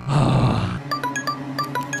 Yes.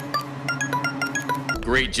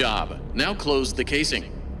 Great job. Now close the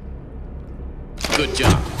casing. Good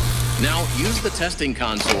job. Now use the testing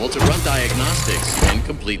console to run diagnostics and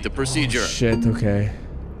complete the procedure. Shit, okay.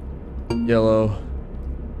 Yellow.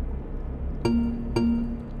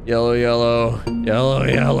 Yellow, yellow. Yellow,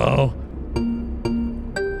 yellow.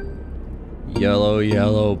 Yellow,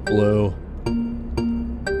 yellow, blue.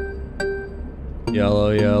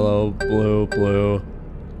 Yellow, yellow, blue, blue.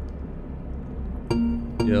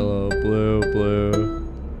 Yellow, blue, blue.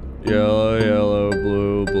 Yellow, yellow,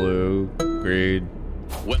 blue, blue. Green.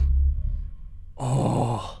 What?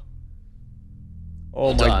 Oh.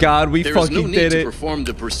 Oh my God, we There's fucking no need did to it. perform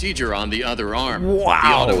the procedure on the other arm.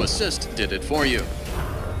 Wow. The auto assist did it for you.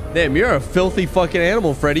 Damn, you're a filthy fucking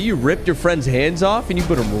animal, Freddy. You ripped your friend's hands off and you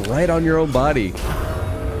put them right on your own body.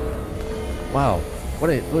 Wow. What?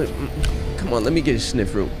 Come on, let me get a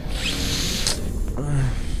sniff room.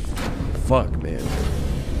 Fuck, man.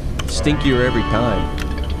 Stinkier every time.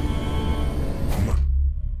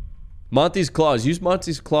 Monty's claws. Use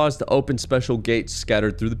Monty's claws to open special gates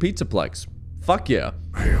scattered through the Pizzaplex. Fuck yeah.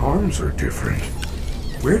 My arms are different.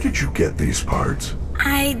 Where did you get these parts?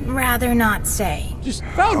 I'd rather not say. Just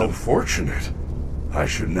found them. How fortunate. I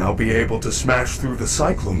should now be able to smash through the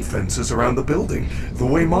cyclone fences around the building, the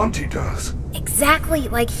way Monty does. Exactly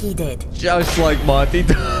like he did. Just like Monty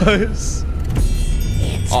does.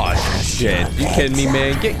 Oh shit. You kidding me,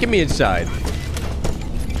 man? Get me inside.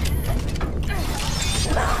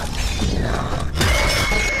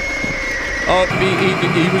 Oh,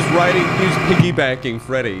 he was riding, he was piggybacking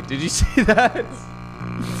Freddy. Did you see that?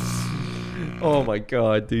 Oh my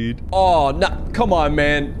God, dude. Oh, no, come on,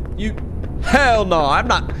 man. Hell no,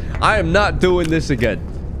 I am not doing this again.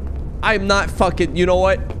 I am not fucking, you know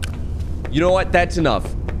what? You know what? That's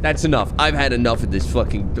enough. That's enough. I've had enough of this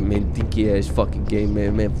fucking, man, dinky ass fucking game,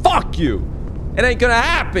 man. Fuck you. It ain't gonna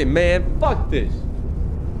happen, man. Fuck this.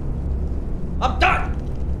 I'm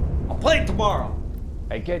done. I'll play it tomorrow.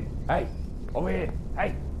 Hey, kid. Hey. Over here.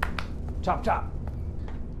 Hey. Chop, chop.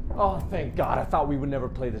 Oh, thank God. I thought we would never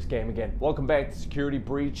play this game again. Welcome back to Security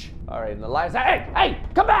Breach. All right, and the last... Hey,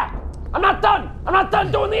 come back. I'm not done. I'm not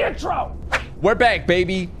done doing the intro. We're back,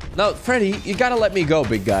 baby. No, Freddy, you gotta let me go,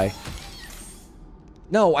 big guy.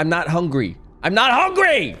 No, I'm not hungry. I'm not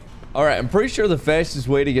hungry. All right, I'm pretty sure the fastest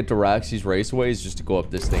way to get to Roxy's Raceway is just to go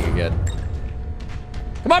up this thing again.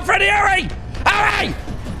 Come on, Freddy, hurry! Hurry!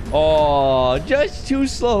 Oh, just too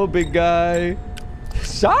slow, big guy.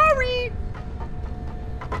 Sorry.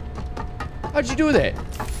 How'd you do that?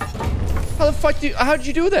 How the fuck how'd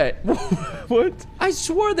you do that? What? I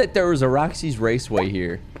swore that there was a Roxy's Raceway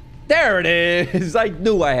here. There it is. I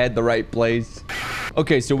knew I had the right place.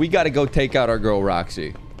 Okay, so we gotta go take out our girl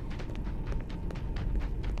Roxy.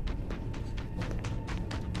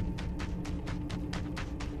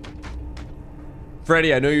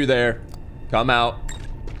 Freddy, I know you're there. Come out.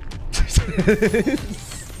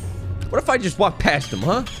 What if I just walk past him,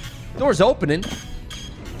 huh? Door's opening.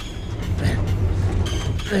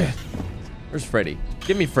 Where's Freddy?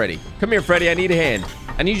 Give me Freddy. Come here, Freddy. I need a hand.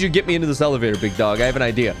 I need you to get me into this elevator, big dog. I have an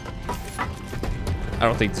idea. I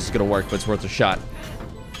don't think this is gonna work, but it's worth a shot.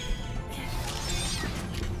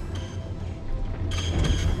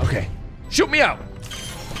 Okay. Shoot me out.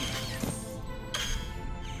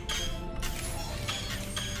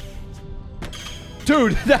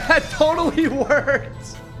 Dude, that totally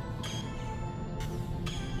worked.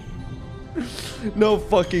 No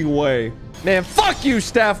fucking way. Man, fuck you,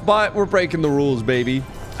 staff bot. We're breaking the rules, baby.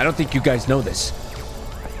 I don't think you guys know this,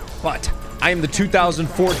 but I am the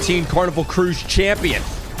 2014 Carnival Cruise champion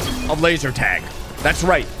of laser tag. That's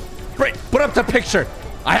right. Britt, put up the picture.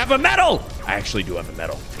 I have a medal. I actually do have a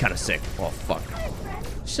medal. It's kind of sick. Oh, fuck.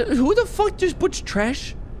 So who the fuck just puts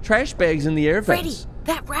trash bags in the air vents? Freddy,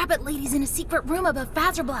 that rabbit lady's in a secret room above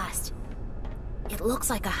Blast. It looks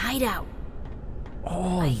like a hideout.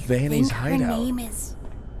 Oh, Vanny's hideout. Her name is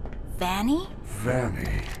Vanny?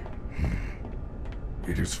 Vanny.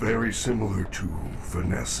 It is very similar to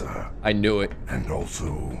Vanessa. I knew it. And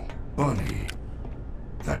also Bunny.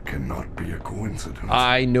 That cannot be a coincidence.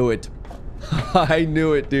 I knew it. I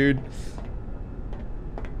knew it, dude.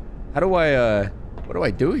 How do I, what do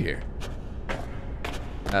I do here?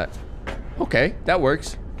 Okay, that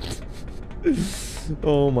works.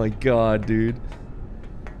 Oh my god, dude.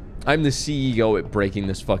 I'm the CEO at breaking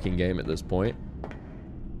this fucking game at this point.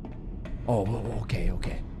 Oh, okay.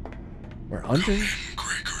 We're under.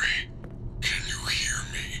 Gregory, can you hear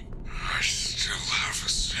me? I still have a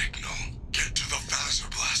signal. Get to the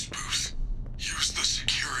Vasoblast booth. Use the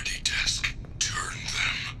security desk. Turn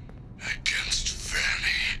them against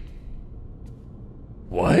Fanny.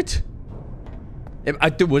 What?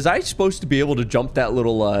 Was I supposed to be able to jump that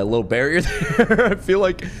little barrier there? I feel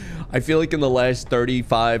like in the last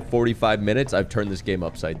 45 minutes I've turned this game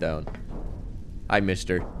upside down. Hi,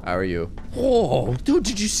 mister. How are you? Oh, dude,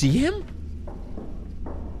 did you see him?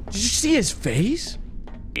 Did you see his face?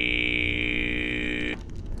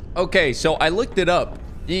 Okay, so I looked it up.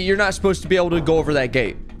 You're not supposed to be able to go over that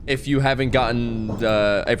gate if you haven't gotten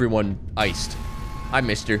everyone iced. Hi,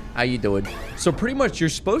 mister. How you doing? So pretty much you're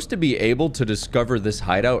supposed to be able to discover this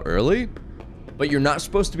hideout early, but you're not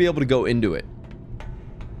supposed to be able to go into it.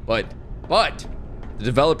 But the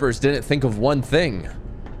developers didn't think of one thing.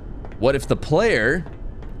 What if the player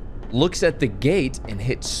looks at the gate and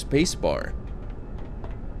hits spacebar?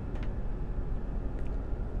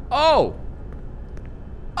 Oh!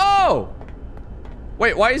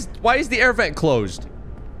 Wait, why is the air vent closed?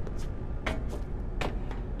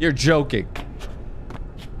 You're joking.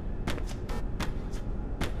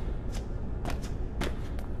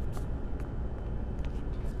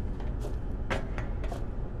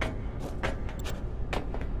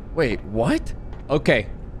 Wait, what? Okay,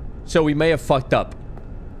 so we may have fucked up.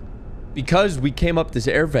 Because we came up this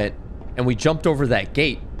air vent and we jumped over that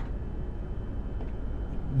gate,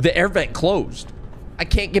 the air vent closed. I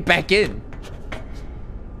can't get back in.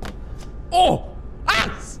 Oh!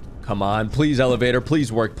 Ah! Come on, please, elevator.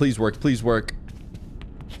 Please work, please work, please work.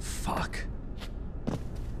 Fuck.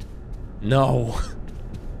 No.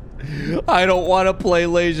 I don't want to play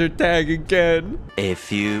laser tag again. A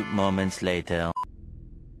few moments later.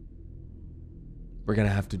 We're gonna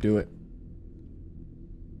have to do it.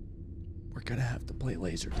 We're gonna have to play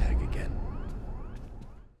laser tag again.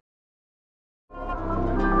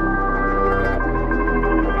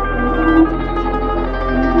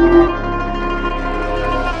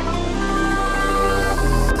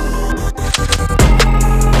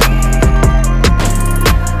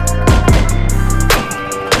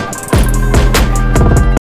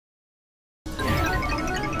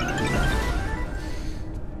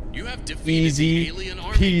 Easy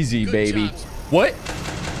peasy, baby. What?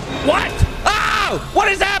 What? Oh! What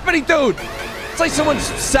is happening, dude? It's like someone's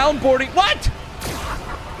soundboarding. What?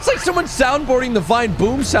 It's like someone's soundboarding the Vine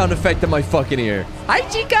boom sound effect in my fucking ear. Hi,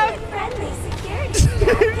 Chica.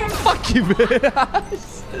 Fuck you, man.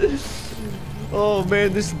 Oh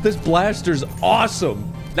man, this blaster's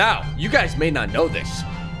awesome. Now, you guys may not know this,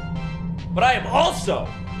 but I am also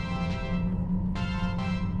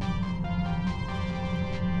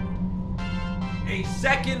a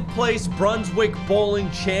second place Brunswick bowling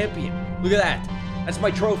champion. Look at that. That's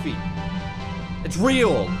my trophy. It's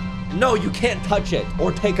real. No, you can't touch it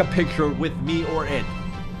or take a picture with me or it.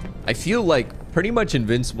 I feel like pretty much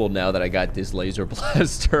invincible now that I got this laser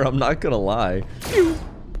blaster. I'm not gonna lie. Pew!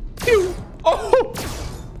 Pew! Oh!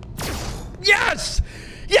 Yes!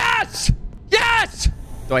 Yes! Yes!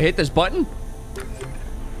 Do I hit this button?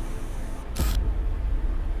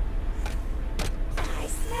 I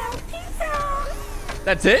smell pizza.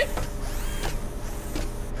 That's it?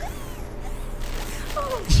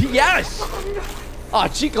 Yes! Oh,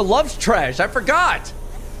 Chica loves trash. I forgot.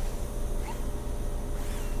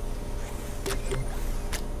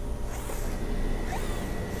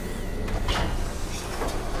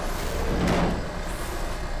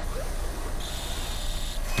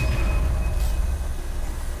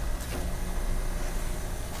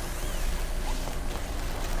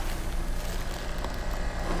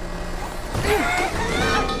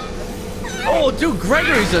 Oh, dude,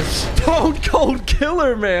 Gregory's a stone cold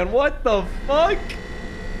killer, man. What the fuck?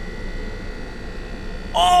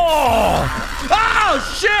 Oh!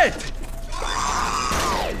 Oh, shit!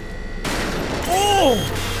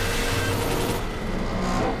 Oh!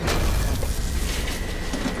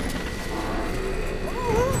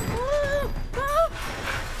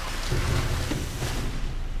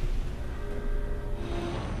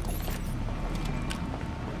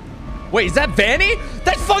 Wait, is that Vanny?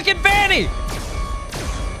 That's fucking Vanny!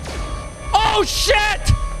 Oh,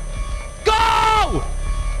 shit! Go!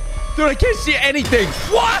 Dude, I can't see anything.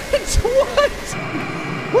 What? What?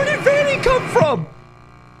 Where did Vanny come from?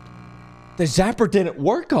 The zapper didn't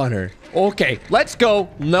work on her. Okay, let's go.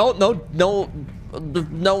 No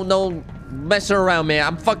messing around,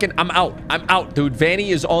 man. I'm out, dude. Vanny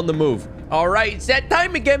is on the move. All right, it's that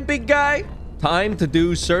time again, big guy. Time to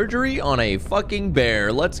do surgery on a fucking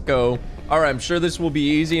bear. Let's go. All right, I'm sure this will be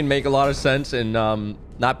easy and make a lot of sense and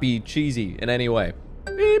not be cheesy in any way.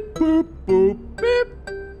 Beep, boop, boop, beep.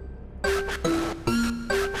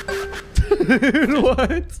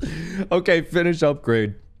 What? Okay, finish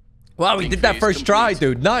upgrade. Wow, we did that first try,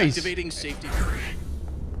 dude. Nice. Activating safety.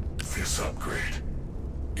 This upgrade,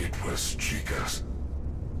 it was Chica's.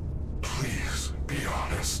 Please be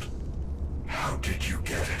honest. How did you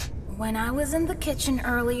get it? When I was in the kitchen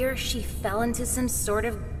earlier, she fell into some sort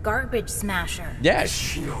of garbage smasher. Yeah, Is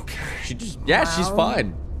she okay? she's Well,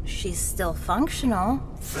 fine. She's still functional.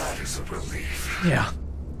 That is a relief. Yeah.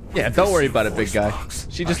 Yeah, don't worry about it, big guy.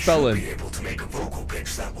 She just fell in. Be able to make a vocal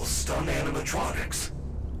pitch that will stun animatronics.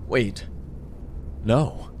 Wait.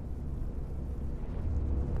 No.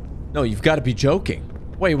 No, you've got to be joking.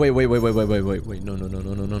 Wait. No.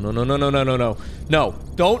 No,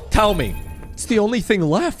 don't tell me. It's the only thing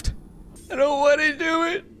left. I don't want to do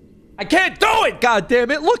it. I can't do it, God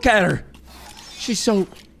damn it. Look at her. She's so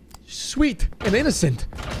sweet and innocent.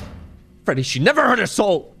 Freddy, she never hurt a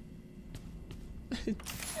soul.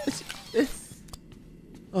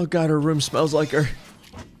 Oh God, her room smells like her.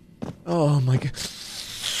 Oh my God.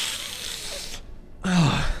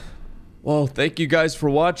 Well, thank you guys for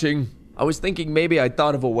watching. I was thinking maybe I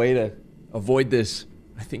thought of a way to avoid this.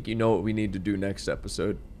 I think you know what we need to do next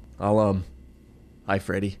episode. Hi,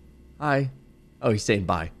 Freddy. Hi. Oh, he's saying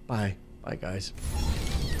bye. Bye. Bye, guys.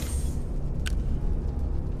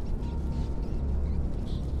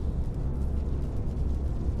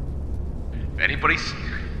 If anybody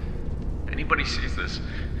sees this,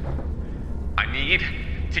 I need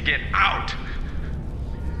to get out.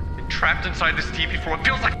 I'm trapped inside this TV for what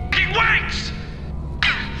feels like fucking weeks!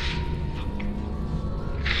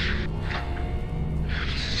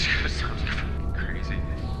 This sounds fucking crazy.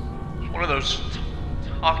 One of those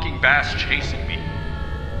talking bass chasing me.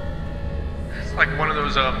 It's like one of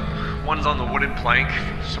those ones on the wooden plank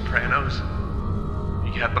from Sopranos.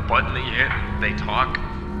 You have the button that you hit and they talk.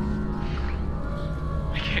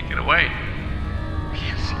 I can't get away. I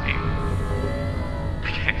can't escape.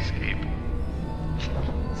 I can't escape.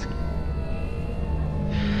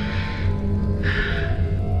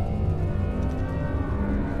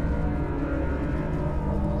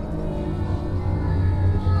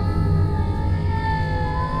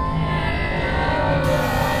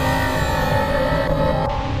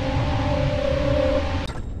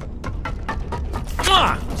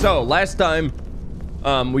 So, last time,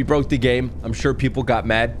 we broke the game. I'm sure people got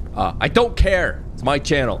mad. I don't care. It's my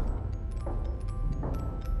channel.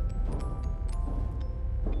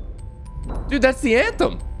 Dude, that's the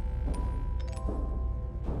anthem.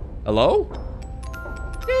 Hello?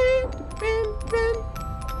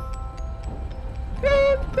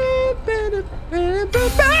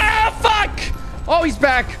 Ah, fuck! Oh, he's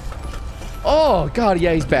back. Oh, God,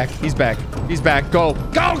 yeah, he's back. He's back. He's back. Go.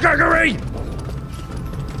 Go, Gregory!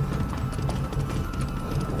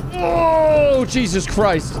 Oh, Jesus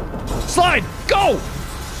Christ. Slide! Go!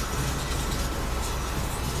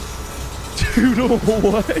 Dude,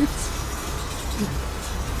 what?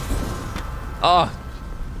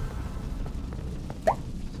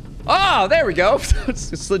 Ah, there we go. It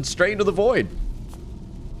slid straight into the void.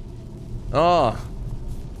 Oh.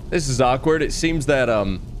 This is awkward. It seems that,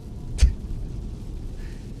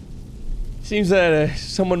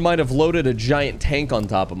 someone might have loaded a giant tank on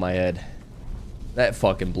top of my head. That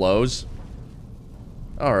fucking blows.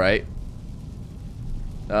 Alright.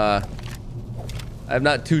 I'm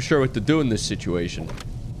not too sure what to do in this situation.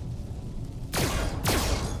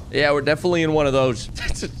 Yeah, we're definitely in one of those.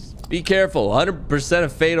 Be careful. 100%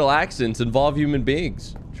 of fatal accidents involve human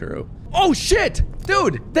beings. True. Oh, shit!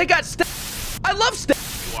 Dude, they got I love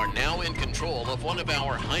You are now in control of one of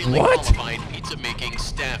our highly qualified pizza-making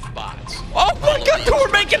staff bots. Oh my God,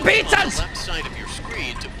 we're making pizzas! On the left side of your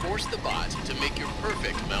screen to force the bot to make your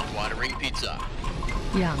perfect mouth-watering pizza.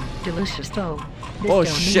 Yum, delicious though. This Oh, dough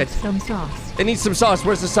shit. needs some sauce. It needs some sauce.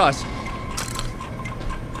 Where's the sauce?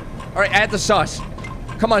 Alright, add the sauce.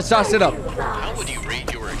 Come on, sauce it up. How would you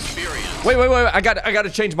rate your experience? Wait. I gotta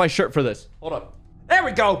change my shirt for this. Hold up. There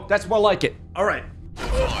we go. That's more like it. Alright.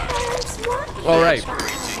 Alright.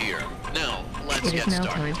 Now, let's It get is now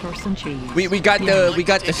started. time for some cheese. We got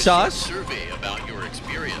the sauce. Survey about your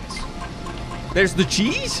experience. There's the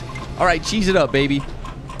cheese? Alright, cheese it up, baby.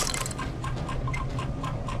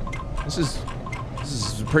 This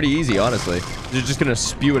is pretty easy, honestly. You're just gonna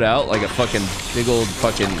spew it out like a fucking big old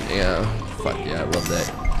fucking, yeah. Fuck yeah, I love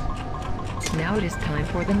that. Now it is time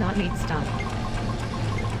for the not meat stuff.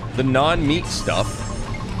 The non-meat stuff.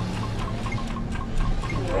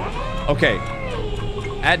 Okay.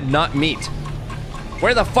 Add not meat.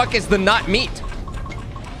 Where the fuck is the not meat?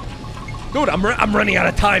 Dude, I'm running out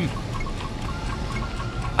of time.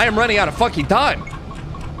 I am running out of fucking time.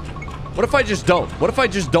 What if I just don't? What if I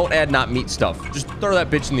just don't add not meat stuff? Just throw that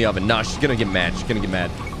bitch in the oven. Nah, she's gonna get mad. She's gonna get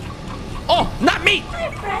mad. Oh, not meat!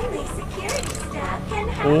 My friendly security staff can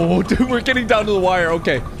help. Oh, dude, we're getting down to the wire.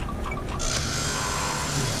 Okay. Your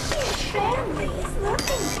family is looking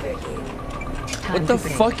for you. What the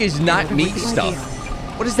fuck is not meat stuff?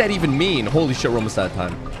 What does that even mean? Holy shit, we're almost out of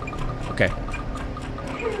time. Okay.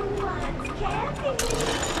 Who wants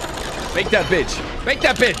candy? Make that bitch. Make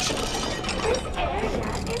that bitch. This area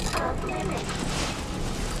is off limits.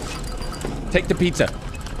 Take the pizza.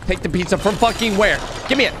 Take the pizza from fucking where?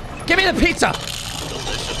 Give me it. Give me the pizza.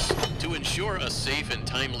 Delicious. To ensure a safe and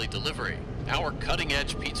timely delivery, our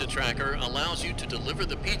cutting-edge pizza tracker allows you to deliver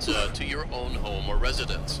the pizza to your own home or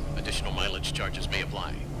residence. Additional mileage charges may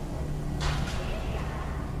apply.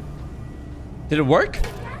 Did it work?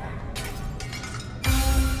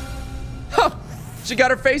 Huh. She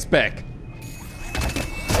got her face back.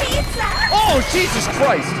 Pizza! Oh, Jesus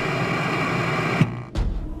Christ.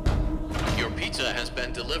 Your pizza has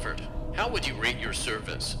been delivered. How would you rate your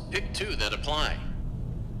service? Pick 2 that apply.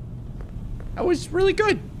 That was really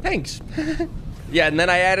good. Thanks. Yeah, and then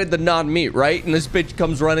I added the non-meat, right? And this bitch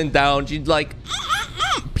comes running down. She's like,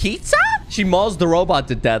 pizza? She mauls the robot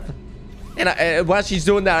to death. And while she's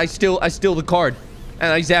doing that, I steal the card.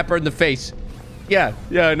 And I zap her in the face. Yeah,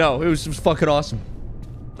 I know. It was fucking awesome.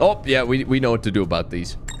 Oh, yeah, we know what to do about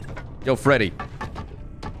these. Yo, Freddy.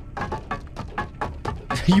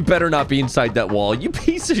 You better not be inside that wall. You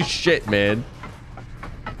piece of shit, man.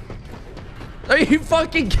 Are you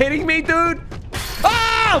fucking kidding me, dude?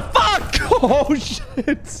 Ah, fuck! Oh,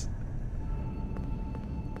 shit.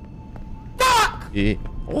 Fuck! Yeah.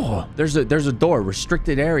 Oh, there's a door.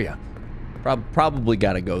 Restricted area. Probably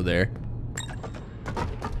gotta go there.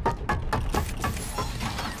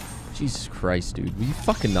 Jesus Christ, dude. Will you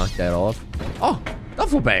fucking knock that off? Oh,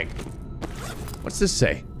 duffel bag. What's this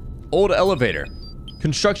say? Old elevator.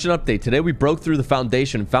 Construction update. Today we broke through the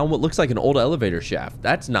foundation and found what looks like an old elevator shaft.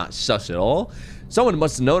 That's not sus at all. Someone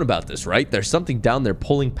must have known about this, right? There's something down there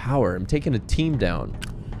pulling power. I'm taking a team down.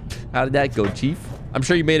 How did that go, Chief? I'm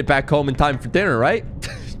sure you made it back home in time for dinner, right?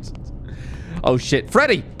 Oh, shit.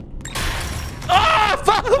 Freddy! Ah,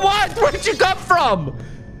 fuck! What? Where did you come from?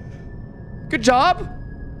 Good job,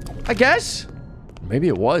 I guess. Maybe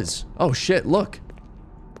it was. Oh, shit. Look.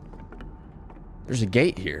 There's a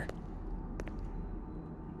gate here.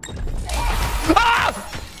 Ah!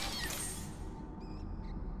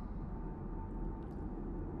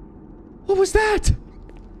 What was that?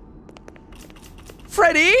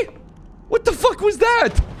 Freddy? What the fuck was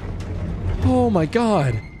that? Oh my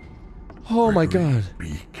god. Oh my god.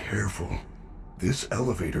 Be careful. This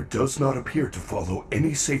elevator does not appear to follow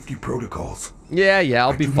any safety protocols. Yeah,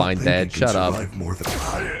 I'll be fine, Dad. Shut up. More than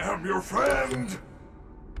I am your friend.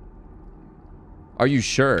 Are you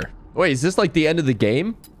sure? Wait, is this like the end of the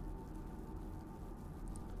game?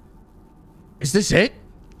 Is this it?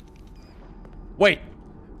 Wait,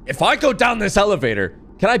 if I go down this elevator,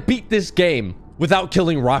 can I beat this game without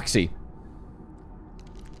killing Roxy?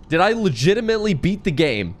 Did I legitimately beat the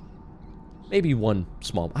game? Maybe one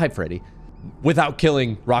small... Hi, Freddy. Without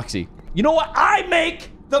killing Roxy. You know what? I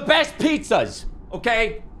make the best pizzas,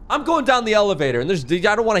 okay? I'm going down the elevator, and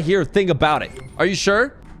I don't want to hear a thing about it. Are you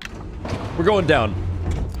sure? We're going down.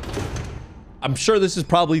 I'm sure this is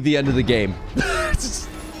probably the end of the game.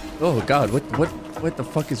 Oh god, what the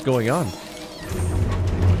fuck is going on?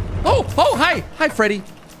 Oh, hi, Freddy.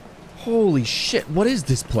 Holy shit, what is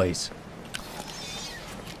this place?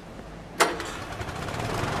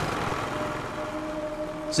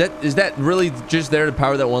 Is that really just there to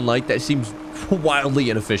power that one light? That seems wildly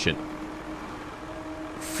inefficient.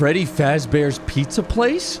 Freddy Fazbear's Pizza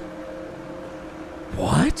Place?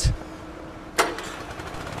 What?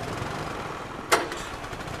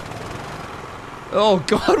 Oh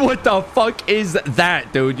god, what the fuck is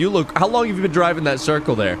that, dude? You look... How long have you been driving that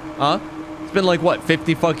circle there? Huh? It's been like, what,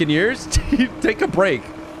 50 fucking years? Take a break.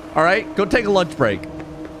 Alright? Go take a lunch break.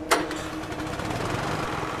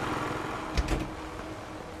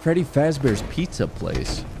 Freddy Fazbear's Pizza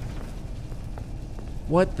Place.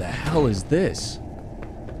 What the hell is this?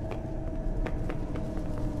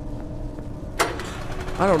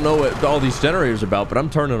 I don't know what all these generators are about, but I'm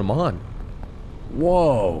turning them on.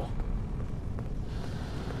 Whoa.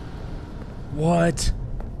 What?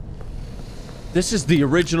 This is the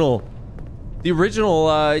original The original,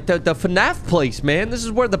 the Fnaf place, man. This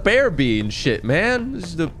is where the bear be and shit, man. This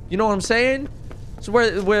is the, you know what I'm saying? This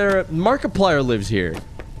is where Markiplier lives here.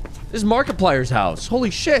 This is Markiplier's house.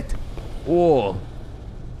 Holy shit. Whoa.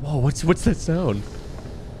 Whoa, what's that sound?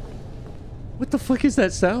 What the fuck is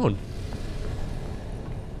that sound?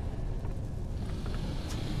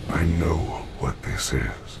 I know what this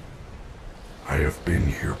is. I have been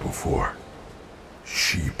here before.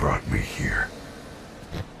 She brought me here.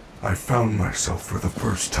 I found myself for the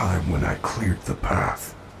first time when I cleared the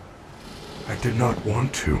path. I did not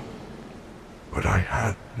want to, but I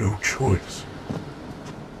had no choice.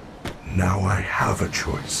 Now I have a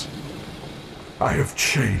choice. I have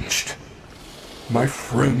changed. My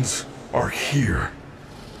friends are here.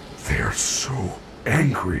 They are so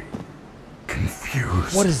angry,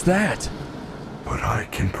 confused. What is that? But I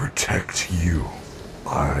can protect you.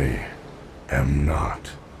 I am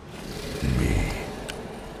not me.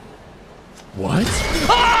 What?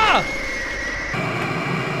 Ah!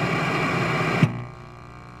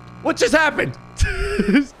 What just happened?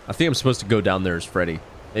 I think I'm supposed to go down there as Freddy.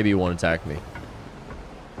 Maybe he won't attack me.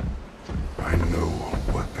 I know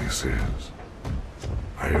what this is.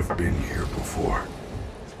 I have been here before.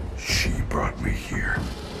 She brought me here.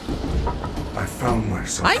 I found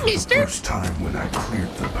myself for the first time when I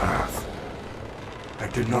cleared the path. I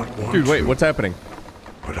did not want to. Dude, wait, what's happening?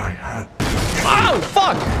 But I had. Oh,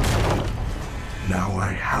 fuck! Now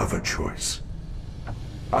I have a choice.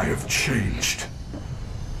 I have changed.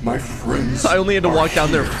 My friends. I only had to walk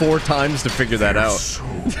down there 4 times to figure that out. So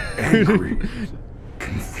angry,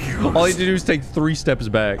 confused. All you had to do is take 3 steps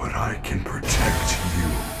back. But I can protect you.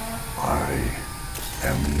 I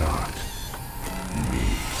am not me.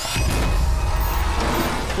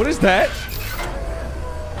 What is that?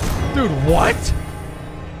 Dude, what?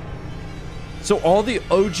 So all the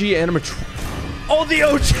OG all the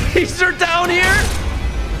OGs are down here?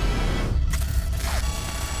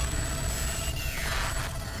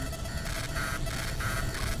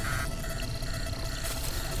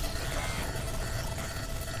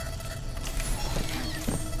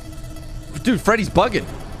 Dude, Freddy's bugging.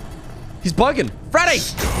 He's bugging. Freddy!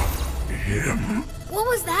 Him. What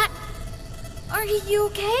was that? Are you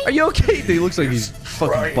okay? Are you okay? He looks like he's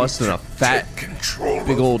fucking busting a fat,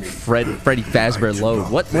 big old Freddy Fazbear load.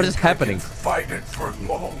 What is happening? Fight it for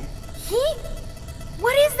long.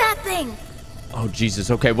 What is that thing? Oh, Jesus.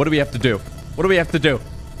 Okay, what do we have to do? What do we have to do?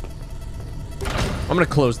 I'm gonna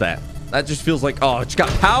close that. That just feels like, oh, it's got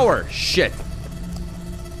power. Shit.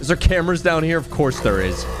 Is there cameras down here? Of course there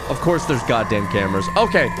is. Of course there's goddamn cameras.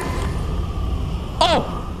 Okay.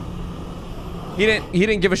 Oh! He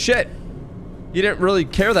didn't give a shit. He didn't really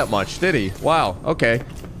care that much, did he? Wow. Okay.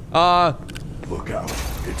 Look out.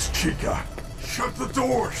 It's Chica. Shut the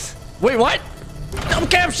doors. Wait, what?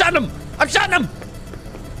 Okay, I'm shutting him. I'm shutting him.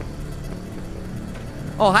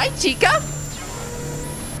 Oh, hi, Chica.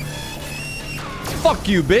 Fuck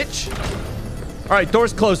you, bitch. All right,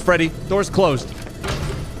 door's closed, Freddy. Door's closed.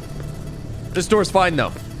 This door's fine,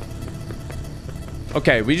 though.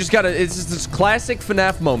 Okay, we just gotta... It's just this classic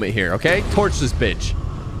FNAF moment here, okay? Torch this bitch.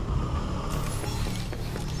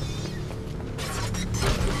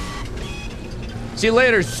 See you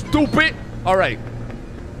later, stupid. All right.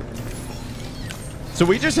 So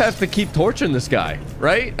we just have to keep torching this guy,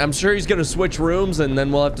 right? I'm sure he's gonna switch rooms, and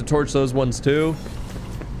then we'll have to torch those ones too.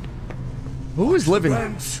 Who is living?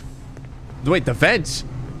 Vents. Wait, the vents?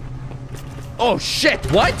 Oh shit!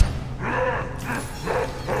 What?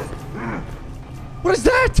 What is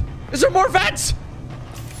that? Is there more vents?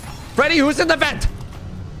 Freddy, who's in the vent?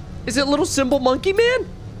 Is it little symbol monkey man?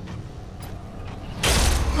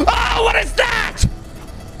 Oh, what is that?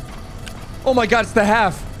 Oh my god, it's the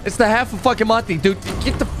half. It's the half of fucking Monty, dude.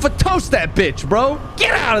 Get the toast that bitch, bro.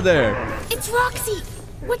 Get out of there. It's Roxy.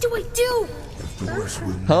 What do I do?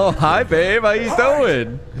 Oh, hi, babe. How you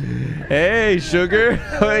doing? Hey, sugar.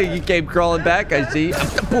 Hey, you came crawling back, I see.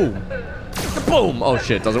 Boom. Boom. Oh,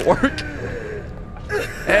 shit. Doesn't work.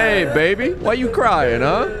 Hey, baby. Why you crying,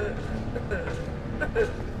 huh?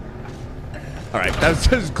 All right.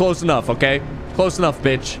 That's close enough, okay? Close enough,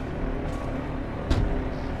 bitch.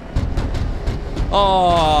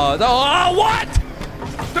 Oh, oh, what?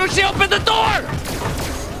 Dude, she opened the door.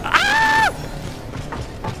 Ah!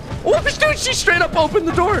 Oh, dude, she straight up opened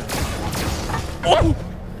the door. Oh.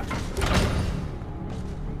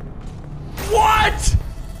 What?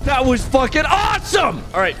 That was fucking awesome.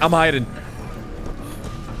 All right, I'm hiding.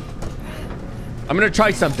 I'm gonna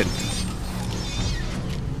try something.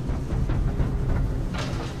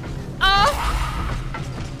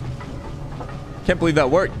 Can't believe that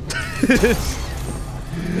worked.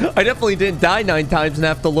 I definitely didn't die 9 times and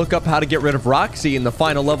have to look up how to get rid of Roxy in the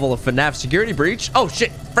final level of FNAF Security Breach. Oh,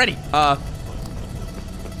 shit. Freddy.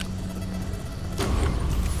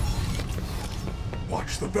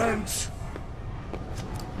 Watch the vents.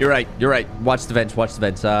 You're right. You're right. Watch the vents. Watch the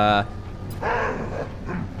vents.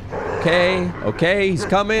 Okay. Okay. He's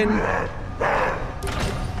coming.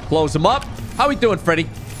 Close him up. How we doing, Freddy?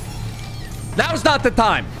 Now's not the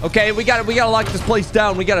time. Okay. We gotta lock this place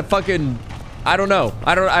down. We gotta fucking... I don't know.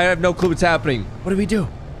 I have no clue what's happening. What do we do?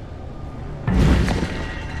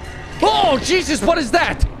 Oh, Jesus. What is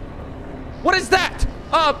that? What is that?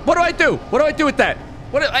 What do I do? What do I do with that?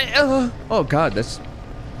 What? Oh, God. That's...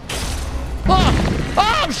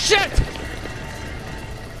 Oh, shit!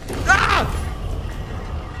 Ah!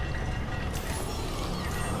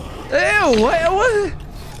 Ew, what?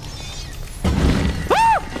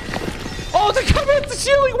 Ah! Oh, they're coming at the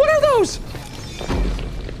ceiling. What are those?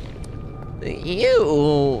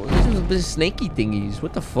 Ew. These are snaky thingies.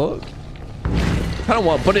 What the fuck? I don't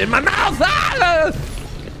want to put it in my mouth. Ah!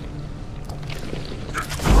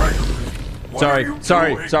 Sorry.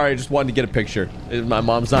 I just wanted to get a picture. My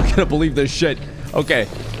mom's not gonna believe this shit. Okay,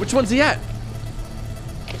 which one's he at?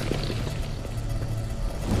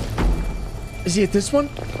 Is he at this one?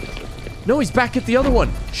 No, he's back at the other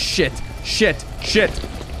one. Shit.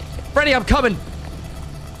 Freddy, I'm coming.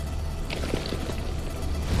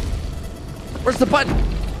 Where's the button?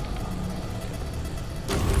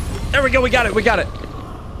 There we go. We got it.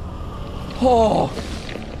 Oh.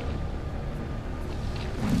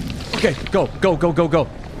 Okay, go.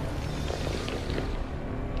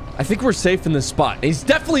 I think we're safe in this spot. He's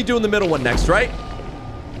definitely doing the middle one next, right?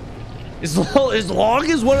 As long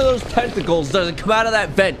as one of those tentacles doesn't come out of that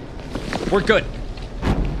vent, we're good.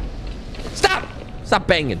 Stop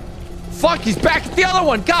banging. Fuck, he's back at the other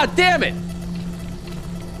one. God damn it.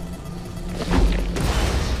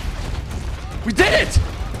 We did it.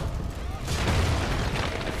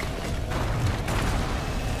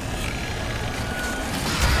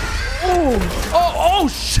 Oh,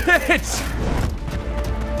 shit!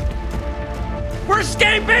 We're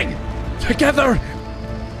escaping! Together!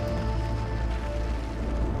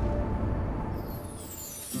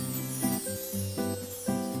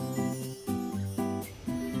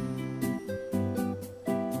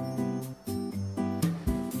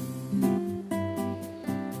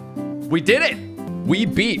 We did it! We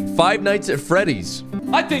beat Five Nights at Freddy's.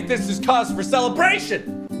 I think this is cause for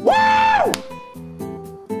celebration! Woo!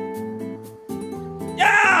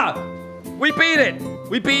 Yeah! We beat it!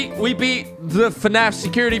 We beat the FNAF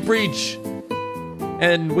security breach.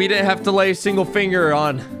 And we didn't have to lay a single finger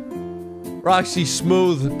on Roxy's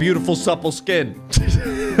smooth, beautiful, supple skin.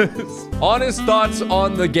 Honest thoughts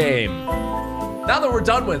on the game. Now that we're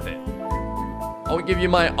done with it, I'll give you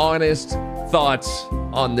my honest thoughts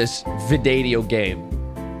on this video game.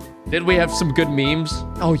 Did we have some good memes?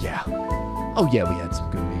 Oh yeah, we had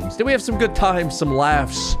some good memes. Did we have some good times, some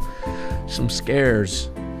laughs, some scares?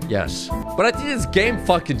 Yes. But I think this game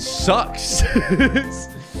fucking sucks.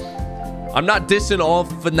 I'm not dissing all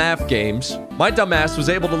FNAF games. My dumbass was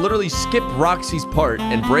able to literally skip Roxy's part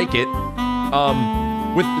and break it,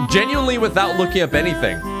 genuinely without looking up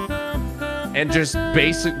anything. And just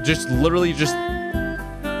literally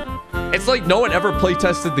it's like no one ever play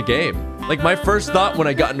tested the game. Like my first thought when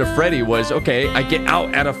I got into Freddy was, okay, I get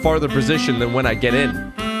out at a farther position than when I get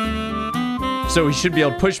in. So he should be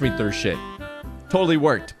able to push me through shit. Totally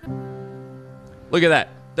worked. Look at that.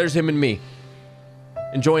 There's him and me.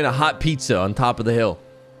 Enjoying a hot pizza on top of the hill.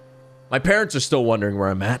 My parents are still wondering where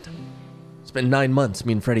I'm at. It's been 9 months.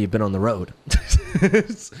 Me and Freddy have been on the road.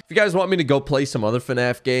 If you guys want me to go play some other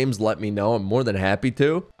FNAF games, let me know. I'm more than happy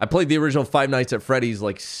to. I played the original Five Nights at Freddy's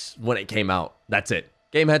like when it came out. That's it.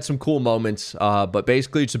 Game had some cool moments, but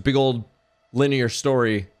basically it's a big old linear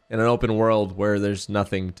story in an open world where there's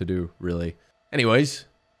nothing to do, really. Anyways,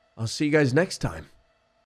 I'll see you guys next time.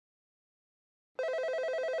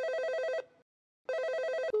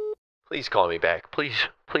 Please call me back. Please,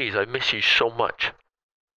 I miss you so much.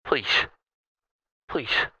 Please,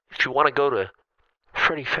 if you want to go to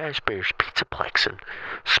Freddy Fazbear's Pizzaplex and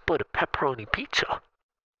split a pepperoni pizza,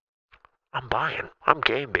 I'm buying. I'm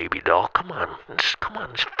game, baby doll. Come on, just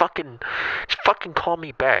fucking call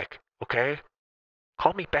me back, okay?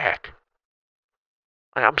 Call me back.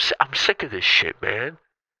 I'm sick of this shit, man.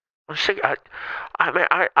 I'm sick. I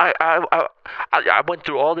went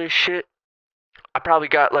through all this shit. I probably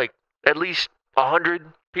got like at least 100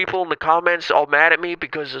 people in the comments all mad at me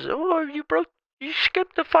because, oh, you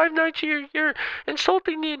skipped the Five Nights. You're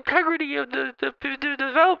insulting the integrity of the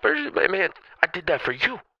developers. Man, I did that for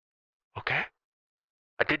you. Okay?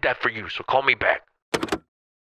 I did that for you, so call me back.